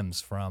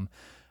stems from.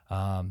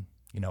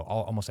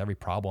 Almost every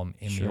problem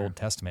in the Old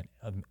Testament,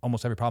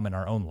 almost every problem in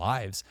our own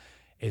lives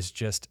is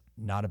just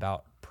not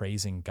about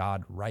praising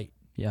God right.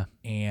 Yeah.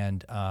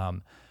 And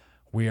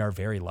we are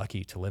very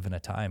lucky to live in a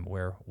time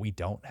where we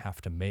don't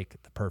have to make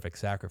the perfect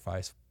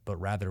sacrifice, but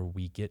rather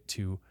we get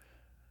to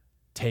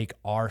take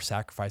our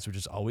sacrifice, which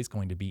is always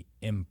going to be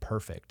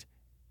imperfect,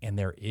 and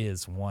there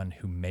is one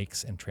who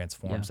makes and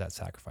transforms that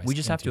sacrifice. We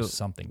just have to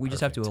something. We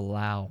just have to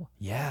allow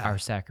our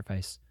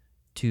sacrifice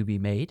to be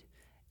made,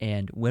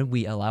 and when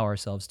we allow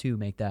ourselves to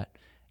make that,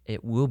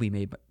 it will be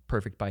made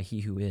perfect by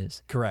He who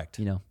is. Correct.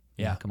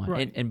 Yeah, come on.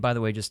 Right. And by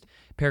the way, just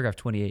paragraph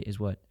 28 is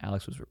what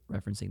Alex was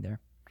referencing there.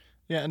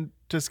 Yeah, and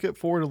to skip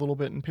forward a little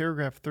bit, in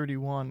paragraph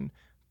 31,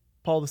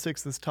 Paul VI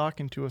is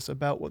talking to us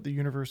about what the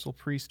universal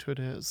priesthood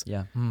is.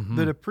 Yeah. Mm-hmm.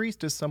 That a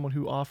priest is someone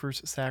who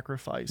offers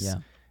sacrifice. Yeah.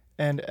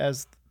 And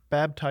as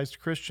baptized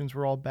Christians,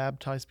 we're all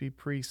baptized to be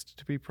priests,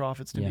 to be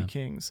prophets, to be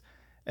kings.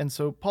 And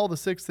so Paul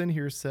VI in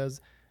here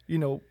says,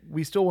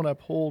 we still want to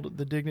uphold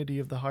the dignity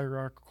of the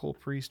hierarchical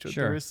priesthood.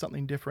 Sure. There is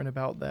something different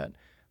about that.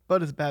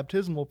 But as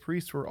baptismal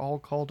priests, we're all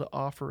called to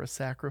offer a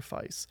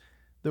sacrifice,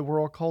 that we're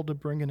all called to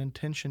bring an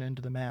intention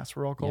into the Mass.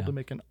 We're all called to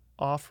make an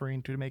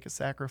offering, to make a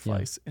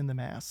sacrifice in the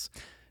Mass.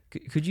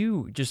 Could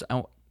you just,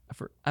 I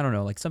don't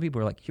know, like some people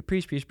are like,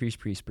 priest.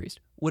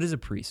 What is a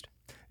priest?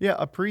 Yeah,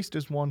 a priest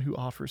is one who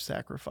offers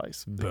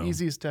sacrifice. The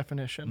easiest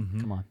definition.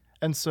 Mm-hmm. Come on.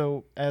 And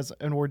so as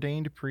an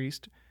ordained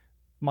priest,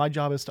 my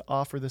job is to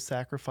offer the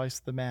sacrifice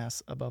of the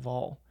Mass above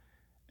all.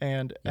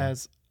 And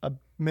as a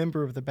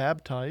member of the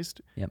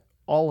baptized,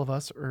 all of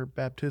us are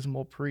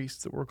baptismal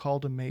priests that we're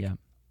called to make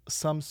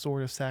some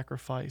sort of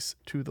sacrifice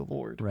to the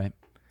Lord. Right.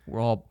 We're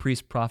all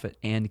priest, prophet,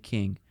 and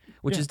king,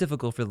 which is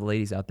difficult for the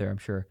ladies out there, I'm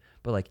sure.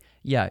 But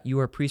you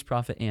are priest,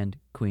 prophet, and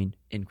queen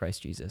in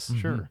Christ Jesus. Mm-hmm.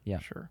 Sure. Yeah.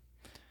 Sure.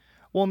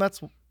 Well, and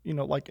that's,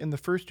 like in the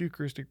first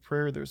Eucharistic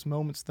prayer, there's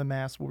moments of the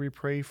Mass where we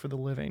pray for the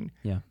living.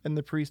 Yeah. And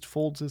the priest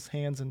folds his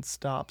hands and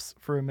stops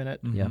for a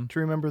minute to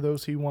remember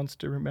those he wants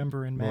to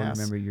remember in Mass.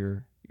 Lord, remember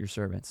your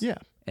servants. Yeah.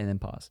 And then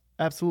pause.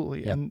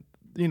 Absolutely. Yeah. And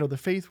the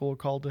faithful are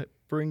called to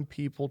bring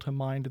people to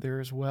mind there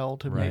as well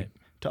to Right.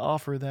 to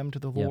offer them to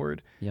the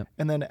Lord. Yep.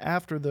 And then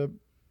after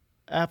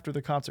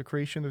the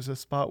consecration, there's a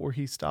spot where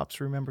he stops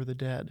to remember the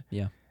dead.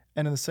 Yeah.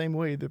 And in the same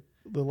way, the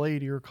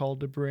laity are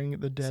called to bring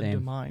the dead to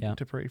Same. mind Yeah.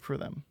 to pray for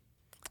them.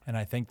 And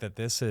I think that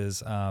this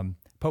is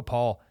Pope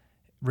Paul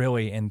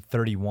really in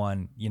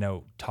 31,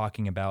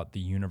 talking about the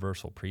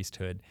universal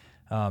priesthood.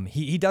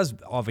 He does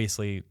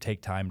obviously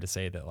take time to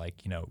say that,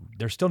 like,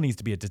 there still needs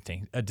to be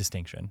a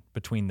distinction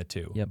between the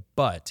two. Yep.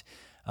 But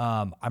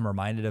I'm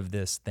reminded of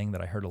this thing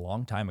that I heard a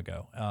long time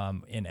ago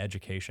in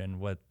education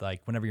with,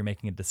 like, whenever you're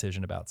making a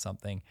decision about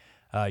something,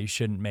 you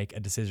shouldn't make a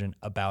decision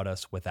about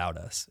us without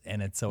us.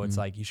 And it's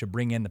like you should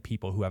bring in the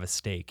people who have a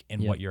stake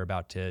in what you're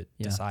about to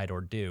decide or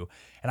do.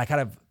 And I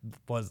kind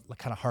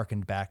of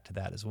hearkened back to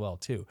that as well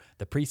too.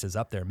 The priest is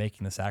up there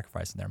making the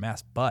sacrifice in their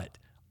mass, but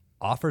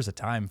offers a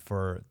time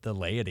for the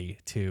laity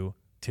to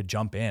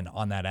jump in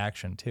on that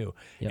action too.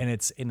 Yep.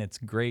 And it's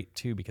great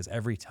too, because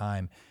every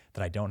time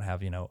that I don't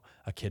have,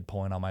 a kid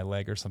pulling on my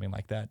leg or something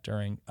like that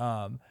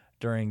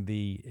during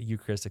the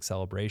Eucharistic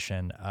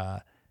celebration,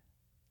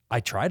 I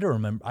try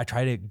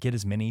to get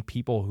as many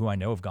people who I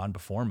know have gone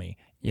before me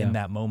in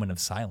that moment of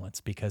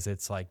silence, because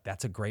it's like,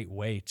 that's a great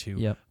way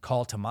to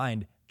call to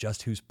mind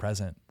just who's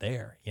present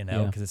there,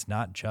 because it's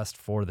not just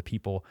for the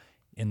people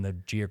in the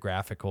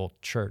geographical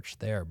church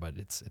there, but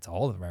it's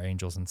all of our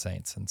angels and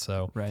saints. And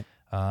so, Right.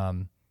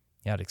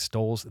 it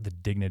extols the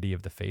dignity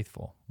of the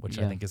faithful, which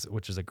I think is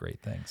a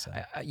great thing. So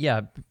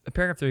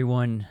Paragraph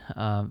 31,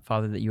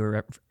 Father, that you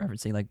were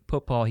referencing, like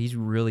Pope Paul, he's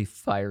really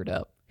fired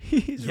up.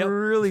 He's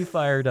really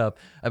fired up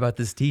about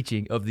this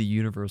teaching of the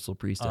universal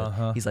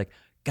priesthood. He's like,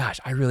 gosh,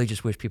 I really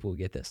just wish people would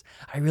get this.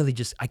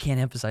 I can't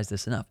emphasize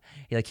this enough.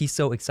 He's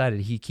so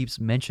excited. He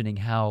keeps mentioning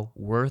how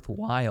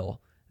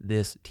worthwhile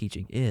this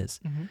teaching is,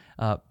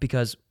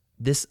 because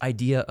this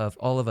idea of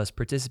all of us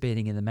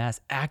participating in the Mass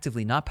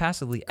actively, not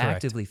passively, Correct.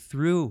 actively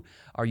through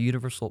our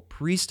universal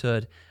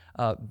priesthood,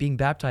 being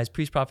baptized,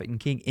 priest, prophet, and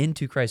king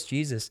into Christ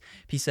Jesus,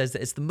 he says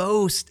that it's the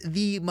most,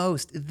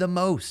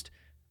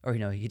 or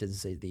he doesn't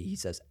say he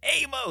says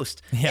a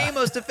most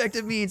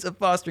effective means of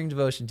fostering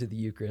devotion to the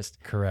Eucharist.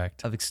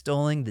 correct. Of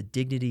extolling the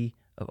dignity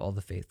of all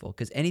the faithful,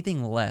 because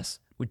anything less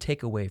would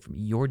take away from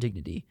your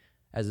dignity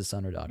as a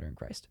son or daughter in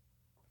Christ.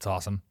 It's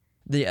awesome.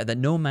 That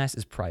no Mass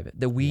is private,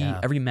 that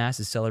every Mass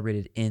is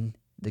celebrated in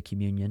the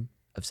communion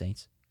of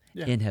saints,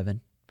 in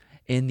heaven,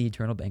 in the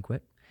eternal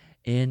banquet,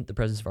 in the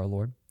presence of our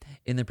Lord,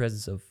 in the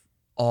presence of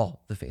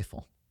all the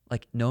faithful.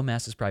 Like, no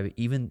Mass is private,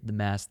 even the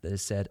Mass that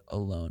is said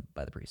alone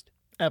by the priest.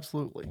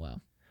 Absolutely. Wow.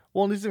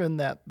 Well, and it's even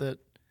that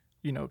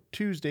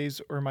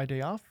Tuesdays are my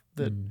day off,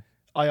 that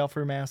I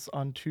offer Mass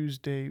on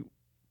Tuesday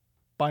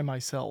by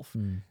myself.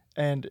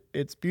 And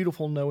it's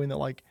beautiful knowing that,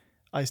 like,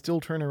 I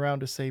still turn around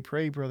to say,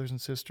 pray, brothers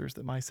and sisters,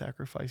 that my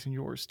sacrifice and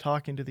yours,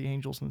 talking to the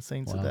angels and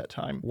saints at that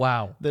time.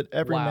 Wow. That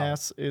every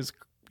Mass is,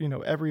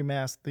 every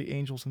Mass, the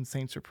angels and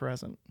saints are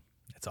present.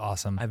 It's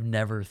awesome. I've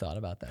never thought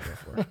about that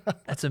before.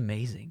 That's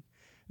amazing.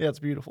 Yeah, it's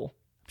beautiful.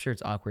 I'm sure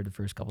it's awkward the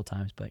first couple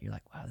times, but you're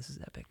like, wow, this is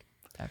epic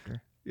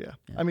after. Yeah.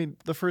 I mean,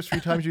 the first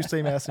few times you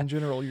say Mass in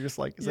general, you're just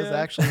like, is this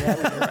actually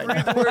happening right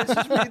now?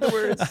 Just read the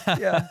words.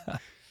 Yeah.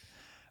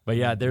 But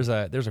yeah, there's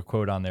a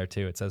quote on there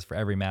too. It says, "For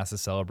every Mass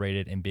is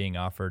celebrated and being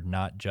offered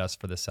not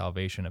just for the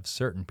salvation of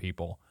certain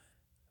people,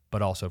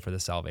 but also for the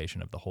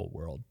salvation of the whole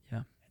world."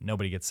 Yeah.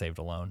 Nobody gets saved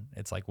alone.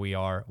 It's like we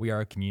are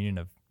a communion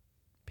of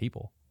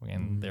people,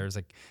 and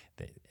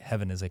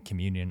heaven is a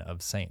communion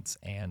of saints.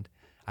 And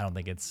I don't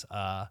think it's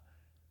a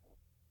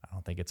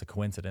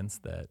coincidence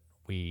that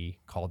we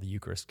call the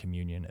Eucharist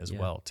communion as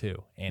well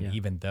too. And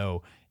even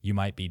though you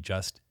might be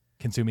just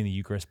consuming the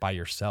Eucharist by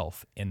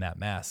yourself in that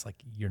Mass,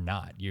 like, you're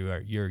not.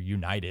 You're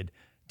united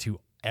to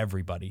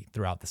everybody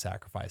throughout the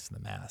sacrifice of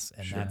the Mass,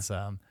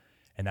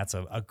 and that's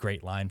a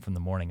great line from the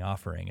morning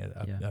offering,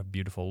 a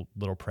beautiful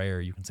little prayer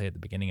you can say at the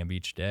beginning of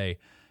each day,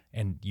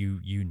 and you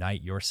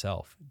unite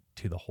yourself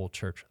to the whole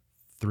church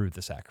through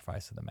the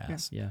sacrifice of the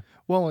Mass. Yeah.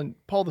 Well, and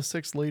Paul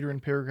VI later in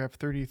paragraph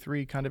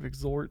 33 kind of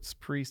exhorts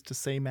priests to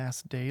say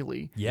Mass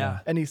daily. Yeah.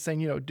 And he's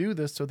saying, do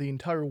this so the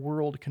entire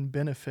world can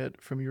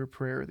benefit from your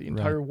prayer. The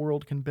entire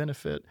world can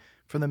benefit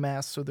from the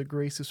Mass, so the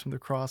graces from the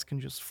cross can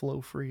just flow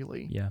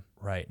freely. Yeah.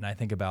 Right. And I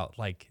think about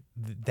like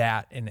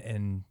that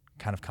in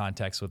kind of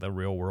context with a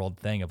real world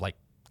thing of like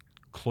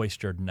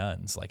cloistered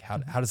nuns. Like how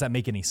does that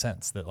make any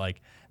sense that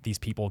like these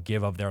people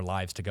give of their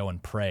lives to go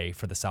and pray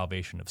for the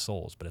salvation of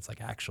souls? But it's like,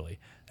 actually,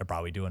 they're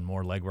probably doing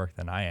more legwork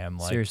than I am.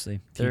 Like,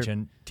 seriously,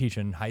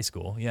 teaching high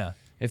school. Yeah.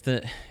 If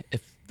the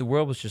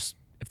world was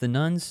if the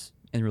nuns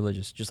and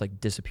religious just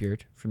like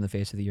disappeared from the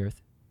face of the earth,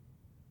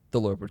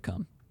 the Lord would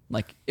come.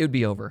 Like, it would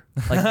be over.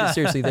 Like,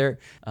 seriously, but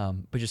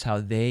just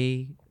how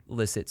they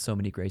elicit so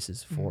many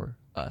graces for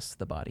us,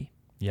 the body.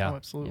 Yeah. Oh,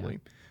 absolutely.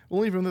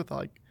 Well, even with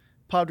like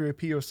Padre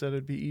Pio said,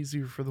 it'd be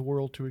easier for the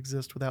world to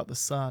exist without the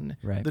sun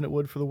than it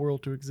would for the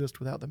world to exist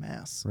without the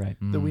Mass. Right.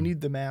 That we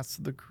need the Mass,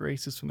 so the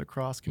graces from the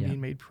cross can be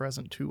made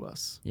present to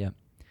us. Yeah.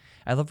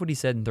 I love what he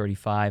said in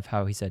 35,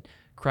 how he said,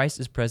 Christ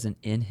is present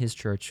in his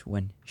church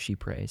when she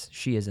prays.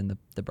 She is in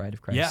the bride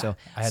of Christ. Yeah, So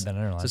I had that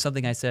underlined. So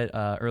something I said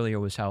earlier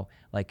was how,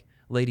 like,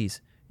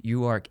 ladies,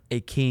 you are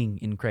a king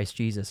in Christ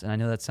Jesus. And I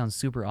know that sounds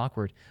super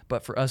awkward,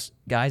 but for us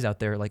guys out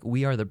there, like,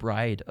 we are the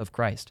bride of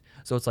Christ.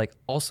 So it's like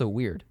also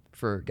weird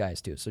for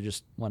guys too. So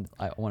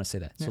I want to say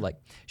that. Yeah. So like,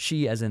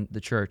 she, as in the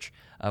church,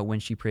 when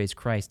she prays,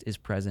 Christ is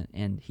present.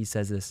 And he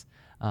says this,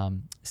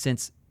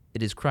 since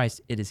it is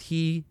Christ,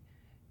 he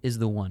is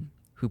the one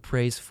who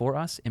prays for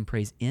us and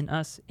prays in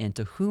us, and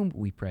to whom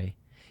we pray.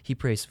 He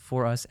prays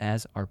for us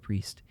as our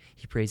priest.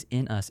 He prays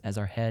in us as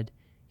our head.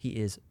 He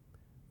is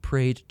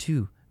prayed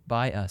to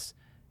by us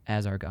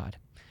as our God.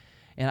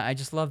 And I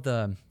just love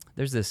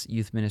there's this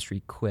youth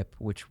ministry quip,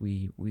 which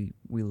we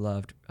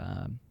loved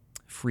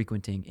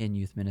frequenting in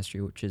youth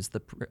ministry, which is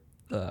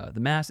the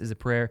Mass is a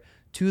prayer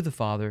to the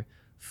Father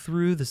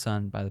through the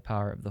Son by the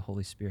power of the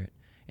Holy Spirit.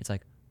 It's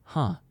like,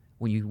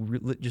 when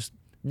you just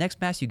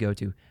next Mass you go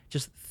to,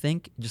 just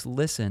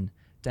listen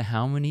to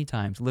how many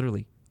times,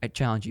 literally, I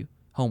challenge you,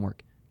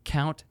 homework,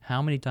 count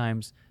how many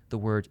times the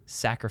word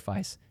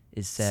sacrifice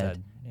is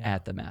said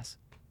at the Mass.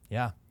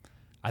 Yeah.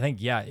 I think,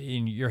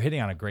 you're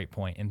hitting on a great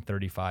point in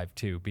 35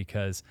 too,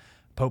 because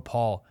Pope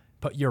Paul,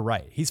 but you're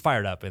right. He's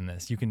fired up in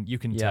this. You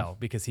can tell,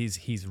 because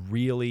he's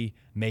really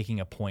making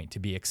a point to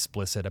be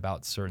explicit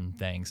about certain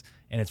things.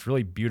 And it's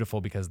really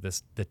beautiful because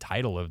the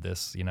title of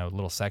this,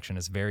 little section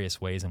is various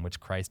ways in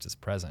which Christ is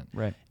present.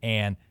 Right.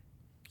 And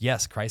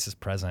yes, Christ is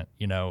present,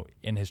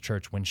 in his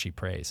church when she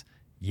prays.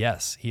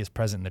 Yes, he is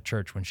present in the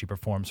church when she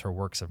performs her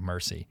works of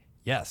mercy.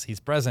 Yes, he's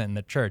present in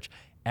the church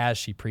as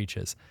she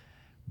preaches.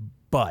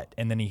 But,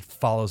 and then he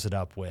follows it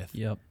up with,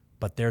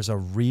 but there's a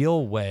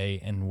real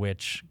way in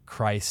which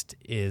Christ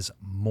is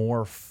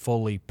more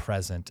fully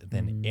present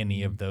than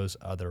any of those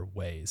other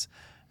ways.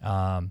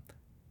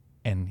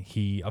 And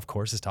he, of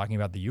course, is talking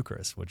about the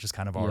Eucharist, which is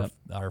kind of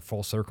our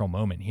full circle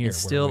moment here. It's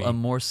still a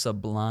more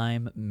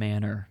sublime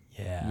manner.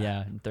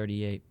 Yeah, in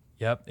 38.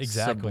 Yep,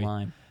 exactly.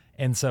 Sublime.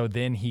 And so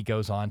then he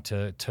goes on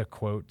to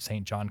quote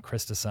St. John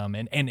Chrysostom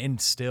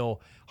and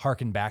still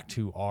hearken back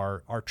to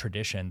our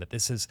tradition that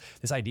this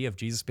idea of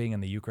Jesus being in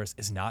the Eucharist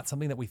is not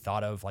something that we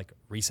thought of like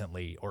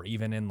recently or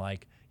even in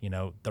like,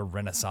 the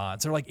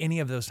Renaissance or like any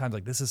of those times.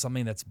 Like this is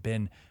something that's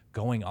been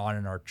going on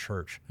in our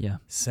church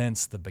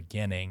since the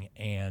beginning.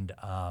 And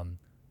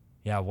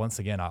once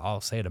again,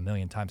 I'll say it a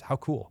million times. How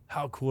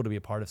cool to be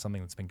a part of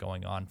something that's been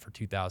going on for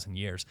 2,000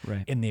 years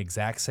in the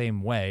exact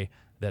same way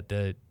that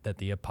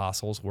the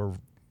apostles were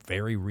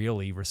very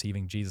really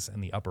receiving Jesus in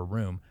the upper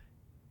room.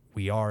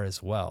 We are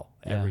as well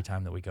every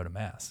time that we go to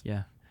Mass.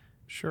 Yeah,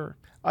 sure.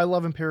 I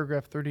love in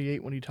paragraph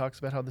 38 when he talks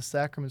about how the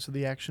sacraments are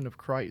the action of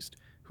Christ,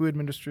 who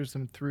administers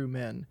them through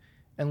men.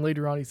 And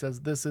later on he says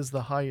this is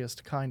the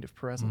highest kind of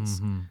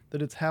presence,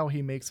 that it's how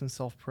he makes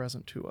himself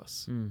present to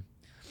us.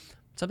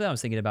 Something I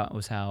was thinking about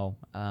was how,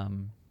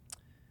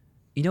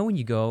 when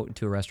you go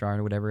to a restaurant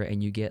or whatever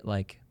and you get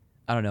like,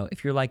 I don't know,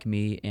 if you're like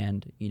me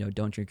and,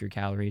 don't drink your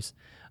calories,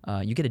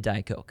 you get a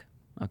Diet Coke.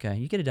 Okay,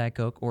 you get a Diet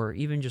Coke or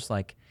even just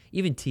like,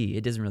 even tea,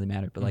 it doesn't really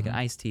matter, but like an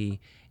iced tea.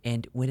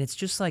 And when it's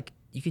just like,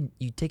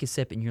 you take a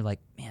sip and you're like,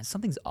 man,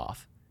 something's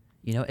off.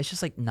 It's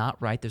just like not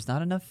right. There's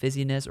not enough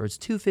fizziness, or it's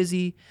too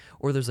fizzy,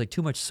 or there's like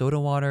too much soda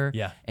water.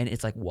 Yeah. And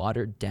it's like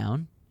watered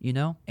down,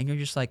 and you're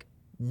just like,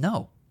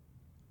 no,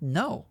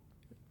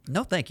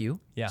 thank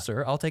you,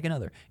 sir. I'll take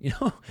another,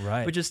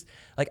 Right. But just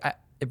like,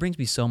 it brings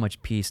me so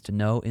much peace to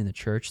know in the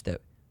church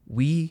that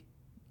we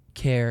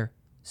care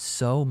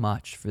so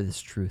much for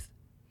this truth.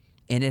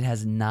 And it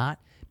has not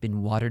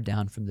been watered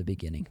down from the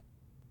beginning.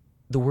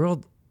 The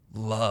world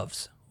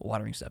loves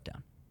watering stuff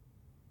down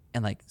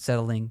and like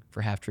settling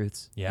for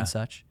half-truths and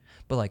such.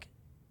 But like,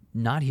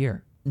 not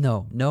here.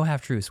 No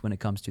half-truths when it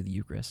comes to the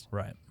Eucharist.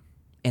 Right.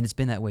 And it's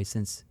been that way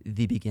since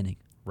the beginning.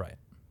 Right.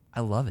 I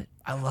love it.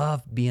 I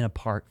love being a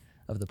part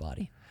of the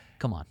body.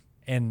 Come on.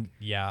 And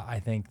I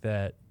think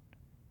that,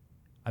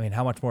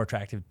 how much more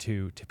attractive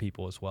to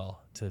people as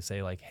well to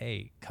say like,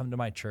 hey, come to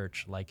my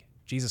church. Like,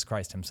 Jesus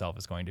Christ himself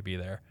is going to be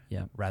there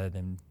rather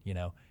than,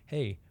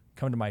 hey,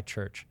 come to my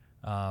church.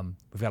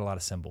 We've got a lot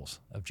of symbols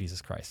of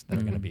Jesus Christ that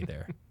are going to be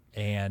there.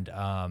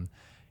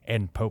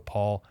 And Pope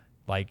Paul,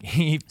 like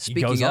he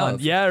goes on.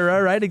 Yeah,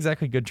 right.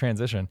 Exactly. Good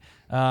transition.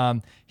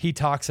 He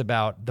talks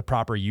about the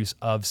proper use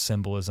of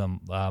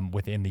symbolism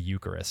within the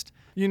Eucharist.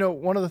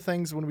 One of the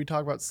things when we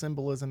talk about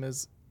symbolism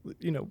is,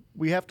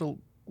 we have to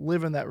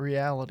live in that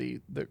reality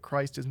that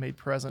Christ is made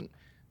present,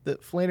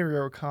 that Flannery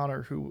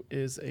O'Connor, who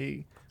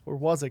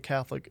was a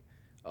Catholic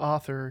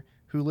author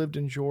who lived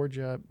in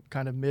Georgia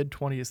kind of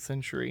mid-20th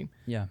century.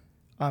 Yeah.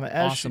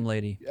 Awesome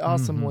lady.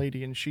 Awesome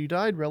lady. And she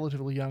died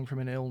relatively young from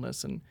an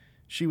illness. And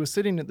she was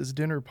sitting at this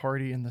dinner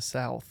party in the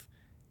South.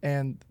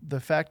 And the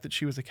fact that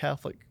she was a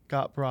Catholic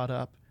got brought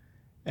up.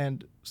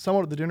 And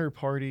someone at the dinner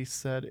party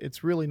said,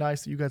 it's really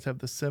nice that you guys have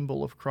the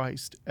symbol of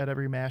Christ at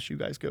every Mass you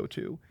guys go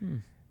to.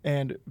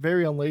 And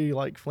very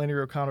unladylike,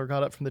 Flannery O'Connor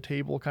got up from the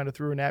table, kind of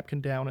threw a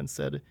napkin down and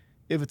said,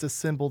 if it's a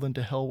symbol, then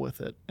to hell with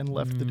it, and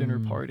left the dinner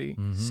party.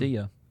 See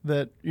ya.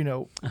 that,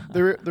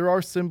 there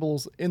are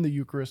symbols in the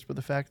Eucharist, but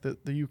the fact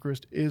that the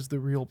Eucharist is the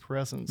real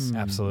presence,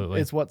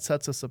 Absolutely. it's what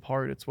sets us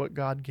apart. It's what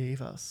God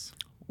gave us.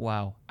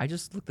 Wow. I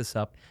just looked this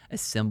up. A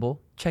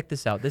symbol. Check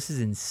this out. This is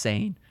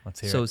insane. Let's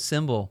hear So it.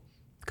 symbol,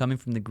 coming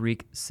from the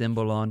Greek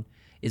symbolon,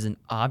 is an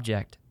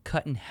object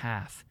cut in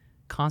half,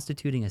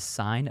 constituting a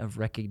sign of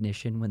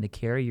recognition when the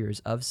carriers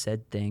of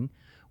said thing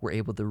were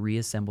able to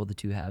reassemble the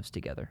two halves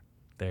together.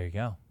 There you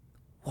go.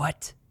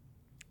 What?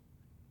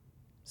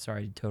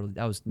 Sorry, totally.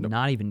 That was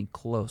not even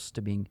close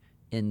to being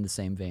in the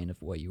same vein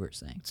of what you were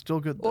saying. It's still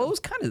good, though. Well, it was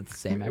kind of the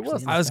same, actually.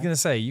 was. I was gonna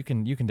say you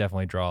can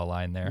definitely draw a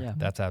line there. Yeah.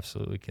 That's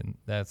absolutely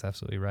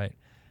right.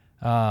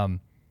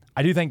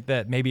 I do think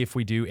that maybe if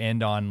we do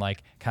end on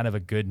like kind of a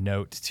good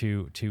note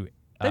to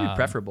That'd be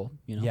preferable,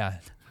 Yeah.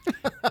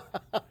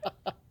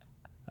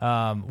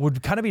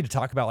 Would kind of be to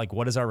talk about like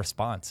what is our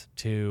response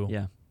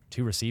to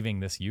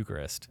receiving this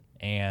Eucharist.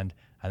 And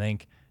I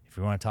think if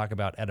we want to talk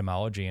about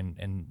etymology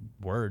and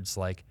words,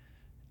 like,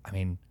 I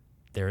mean,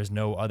 there is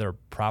no other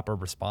proper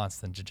response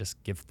than to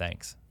just give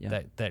thanks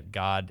that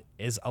God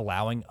is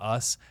allowing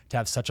us to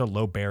have such a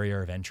low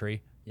barrier of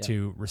entry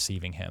to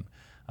receiving him.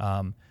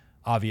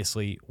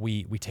 Obviously,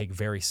 we take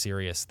very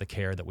serious the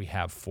care that we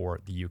have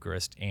for the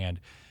Eucharist, and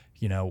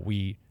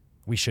we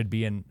should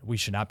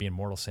not be in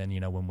mortal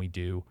sin, when we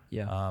do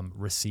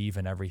receive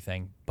and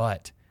everything.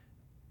 But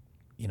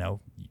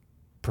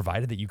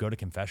provided that you go to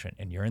confession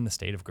and you're in the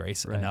state of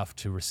grace enough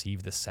to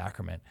receive this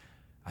sacrament,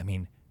 I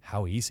mean,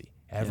 how easy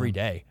every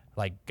day.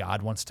 Like,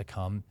 God wants to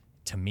come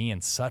to me in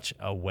such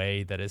a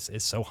way that is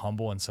so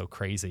humble and so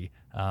crazy,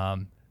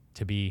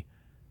 to be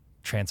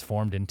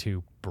transformed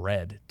into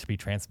bread, to be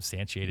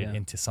transubstantiated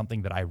into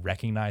something that I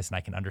recognize and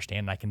I can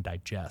understand and I can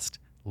digest,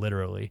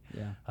 literally.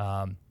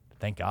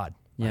 Thank God.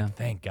 Yeah. Like,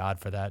 thank God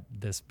for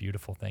this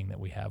beautiful thing that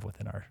we have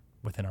within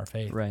our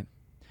faith. Right.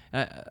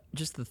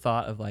 Just the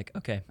thought of like,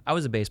 okay, I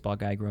was a baseball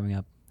guy growing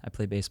up. I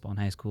played baseball in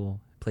high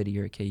school. Played a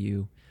year at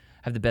KU.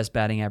 Have the best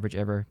batting average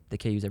ever the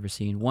KU's ever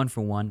seen.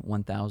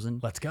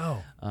 1,000. Let's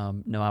go.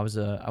 No, I was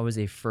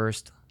a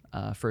first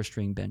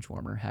string bench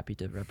warmer. Happy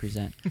to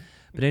represent.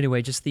 But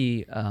anyway, just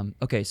the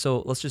okay.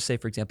 So let's just say,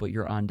 for example,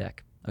 you're on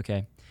deck,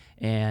 okay,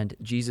 and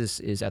Jesus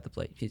is at the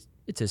plate.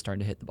 It's his turn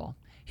to hit the ball.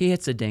 He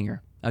hits a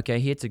dinger. Okay,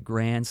 he hits a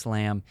grand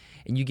slam,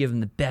 and you give him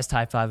the best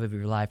high five of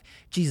your life.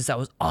 Jesus, that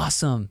was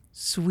awesome.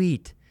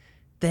 Sweet.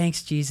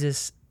 Thanks,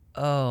 Jesus.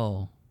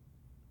 Oh,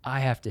 I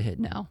have to hit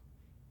now.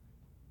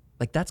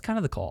 Like, that's kind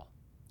of the call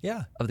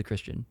of the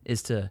Christian,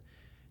 is to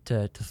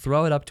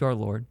throw it up to our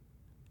Lord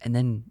and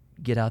then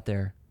get out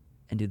there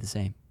and do the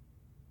same.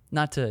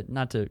 Not to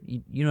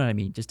you know what I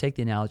mean? Just take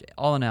the analogy.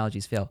 All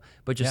analogies fail.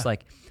 But just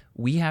like,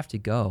 we have to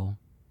go.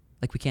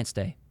 Like, we can't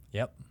stay.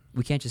 Yep.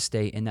 We can't just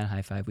stay in that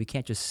high five. We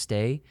can't just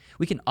stay.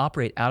 We can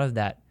operate out of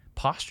that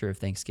posture of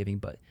thanksgiving,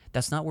 but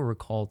that's not where we're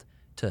called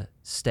to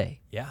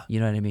stay. Yeah. You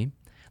know what I mean?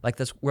 Like,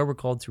 that's where we're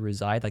called to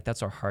reside. Like,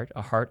 that's our heart,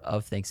 a heart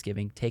of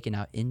thanksgiving taken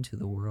out into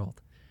the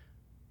world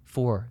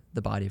for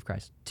the body of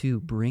Christ, to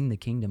bring the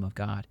kingdom of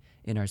God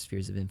in our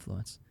spheres of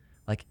influence.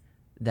 Like,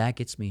 that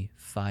gets me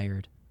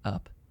fired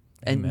up.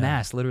 Amen. And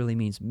mass literally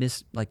means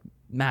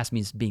mass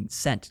means being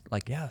sent.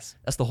 Like, Yes.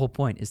 that's the whole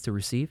point, is to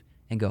receive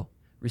and go,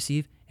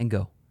 receive and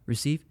go,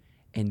 receive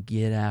and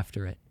get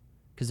after it.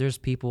 Because there's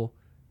people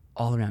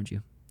all around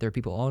you. There are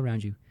people all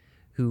around you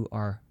who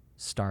are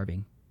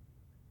starving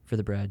for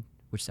the bread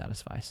which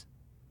satisfies.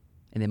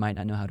 And they might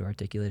not know how to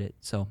articulate it.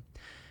 So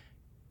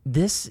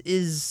this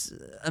is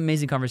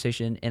amazing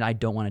conversation, and I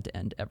don't want it to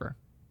end ever.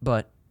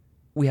 But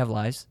we have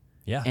lives.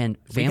 Yeah. And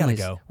We gotta families.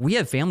 go. We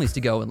have families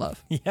to go and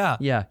love. Yeah.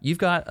 Yeah. You've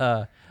got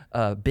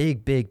a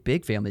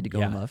big family to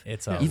go and love.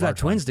 It's a You've got large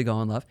twins one. to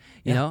go and love.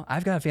 You know,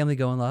 I've got a family to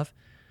go and love.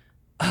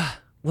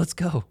 Let's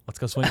go. Let's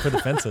go swing for the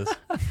fences.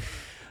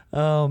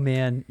 Oh,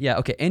 man. Yeah.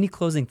 Okay. Any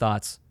closing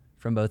thoughts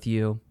from both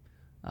you?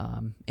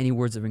 Any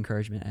words of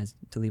encouragement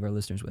to leave our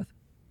listeners with?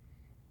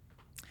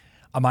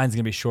 Mine's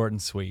going to be short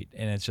and sweet,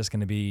 and it's just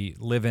going to be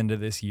live into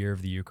this year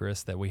of the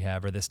Eucharist that we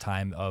have, or this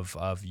time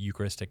of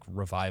Eucharistic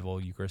revival,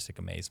 Eucharistic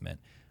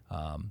amazement.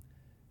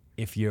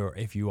 If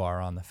you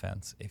are on the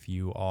fence, if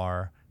you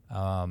are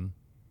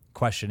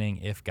questioning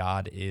if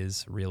God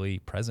is really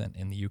present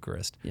in the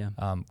Eucharist,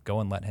 go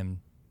and let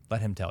him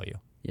tell you.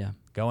 Yeah.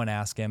 Go and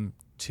ask him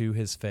to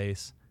his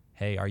face,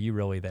 hey, are you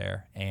really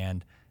there?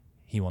 And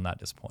he will not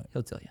disappoint.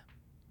 He'll tell you.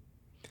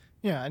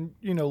 Yeah, and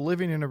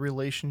living in a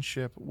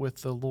relationship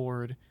with the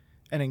Lord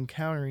and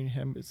encountering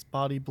him, his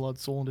body, blood,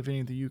 soul, and divinity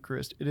of the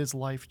Eucharist, it is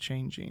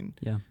life-changing.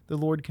 Yeah. The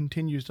Lord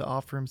continues to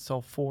offer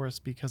himself for us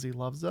because he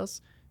loves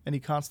us, and he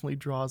constantly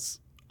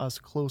draws us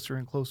closer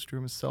and closer to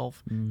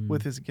himself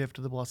with his gift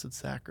of the Blessed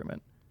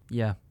Sacrament.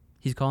 Yeah.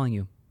 He's calling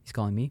you. He's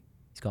calling me.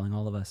 He's calling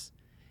all of us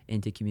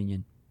into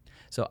communion.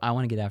 So I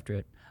want to get after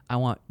it. I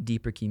want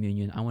deeper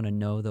communion. I want to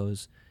know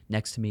those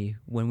next to me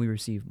when we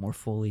receive more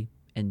fully,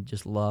 and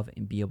just love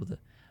and be able to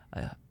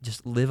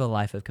just live a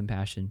life of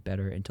compassion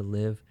better, and to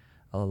live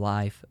a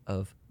life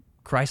of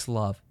Christ's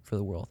love for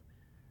the world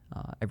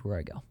everywhere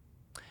I go.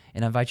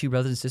 And I invite you,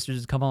 brothers and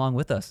sisters, to come along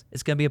with us.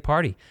 It's going to be a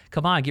party.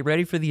 Come on, get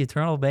ready for the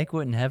eternal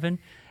banquet in heaven.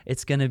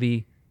 It's going to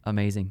be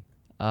amazing.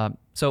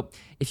 So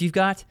if you've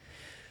got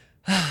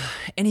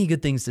any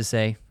good things to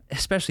say,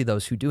 especially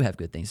those who do have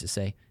good things to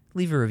say,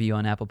 leave a review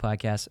on Apple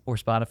Podcasts or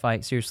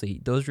Spotify. Seriously,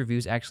 those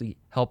reviews actually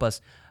help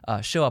us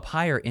show up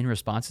higher in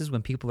responses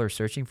when people are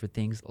searching for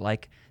things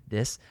like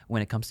this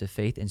when it comes to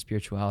faith and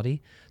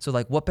spirituality. So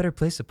like, what better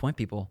place to point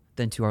people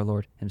than to our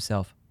Lord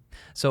himself?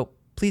 So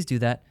please do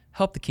that.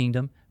 Help the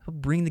kingdom. Help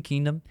bring the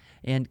kingdom.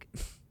 And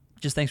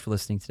just thanks for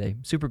listening today.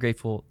 Super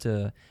grateful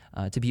to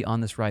be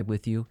on this ride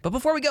with you. But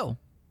before we go,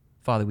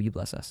 Father, will you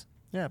bless us?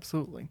 Yeah,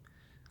 absolutely.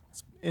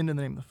 In the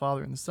name of the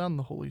Father, and the Son, and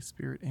the Holy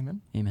Spirit.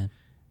 Amen. Amen.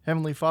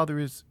 Heavenly Father,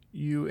 as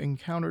you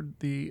encountered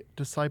the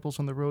disciples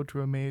on the road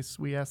to Emmaus,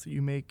 we ask that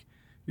you make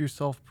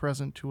yourself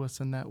present to us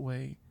in that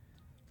way.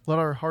 Let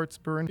our hearts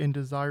burn in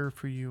desire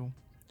for you.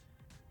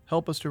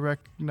 Help us to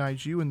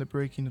recognize you in the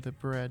breaking of the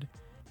bread.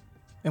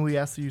 And we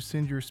ask that you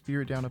send your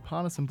Spirit down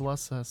upon us and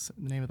bless us.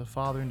 In the name of the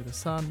Father, and to the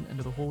Son, and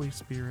to the Holy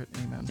Spirit.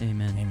 Amen.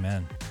 Amen.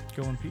 Amen.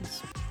 Go in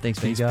peace. Thanks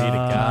be to Thanks be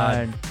to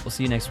God. We'll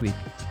see you next week.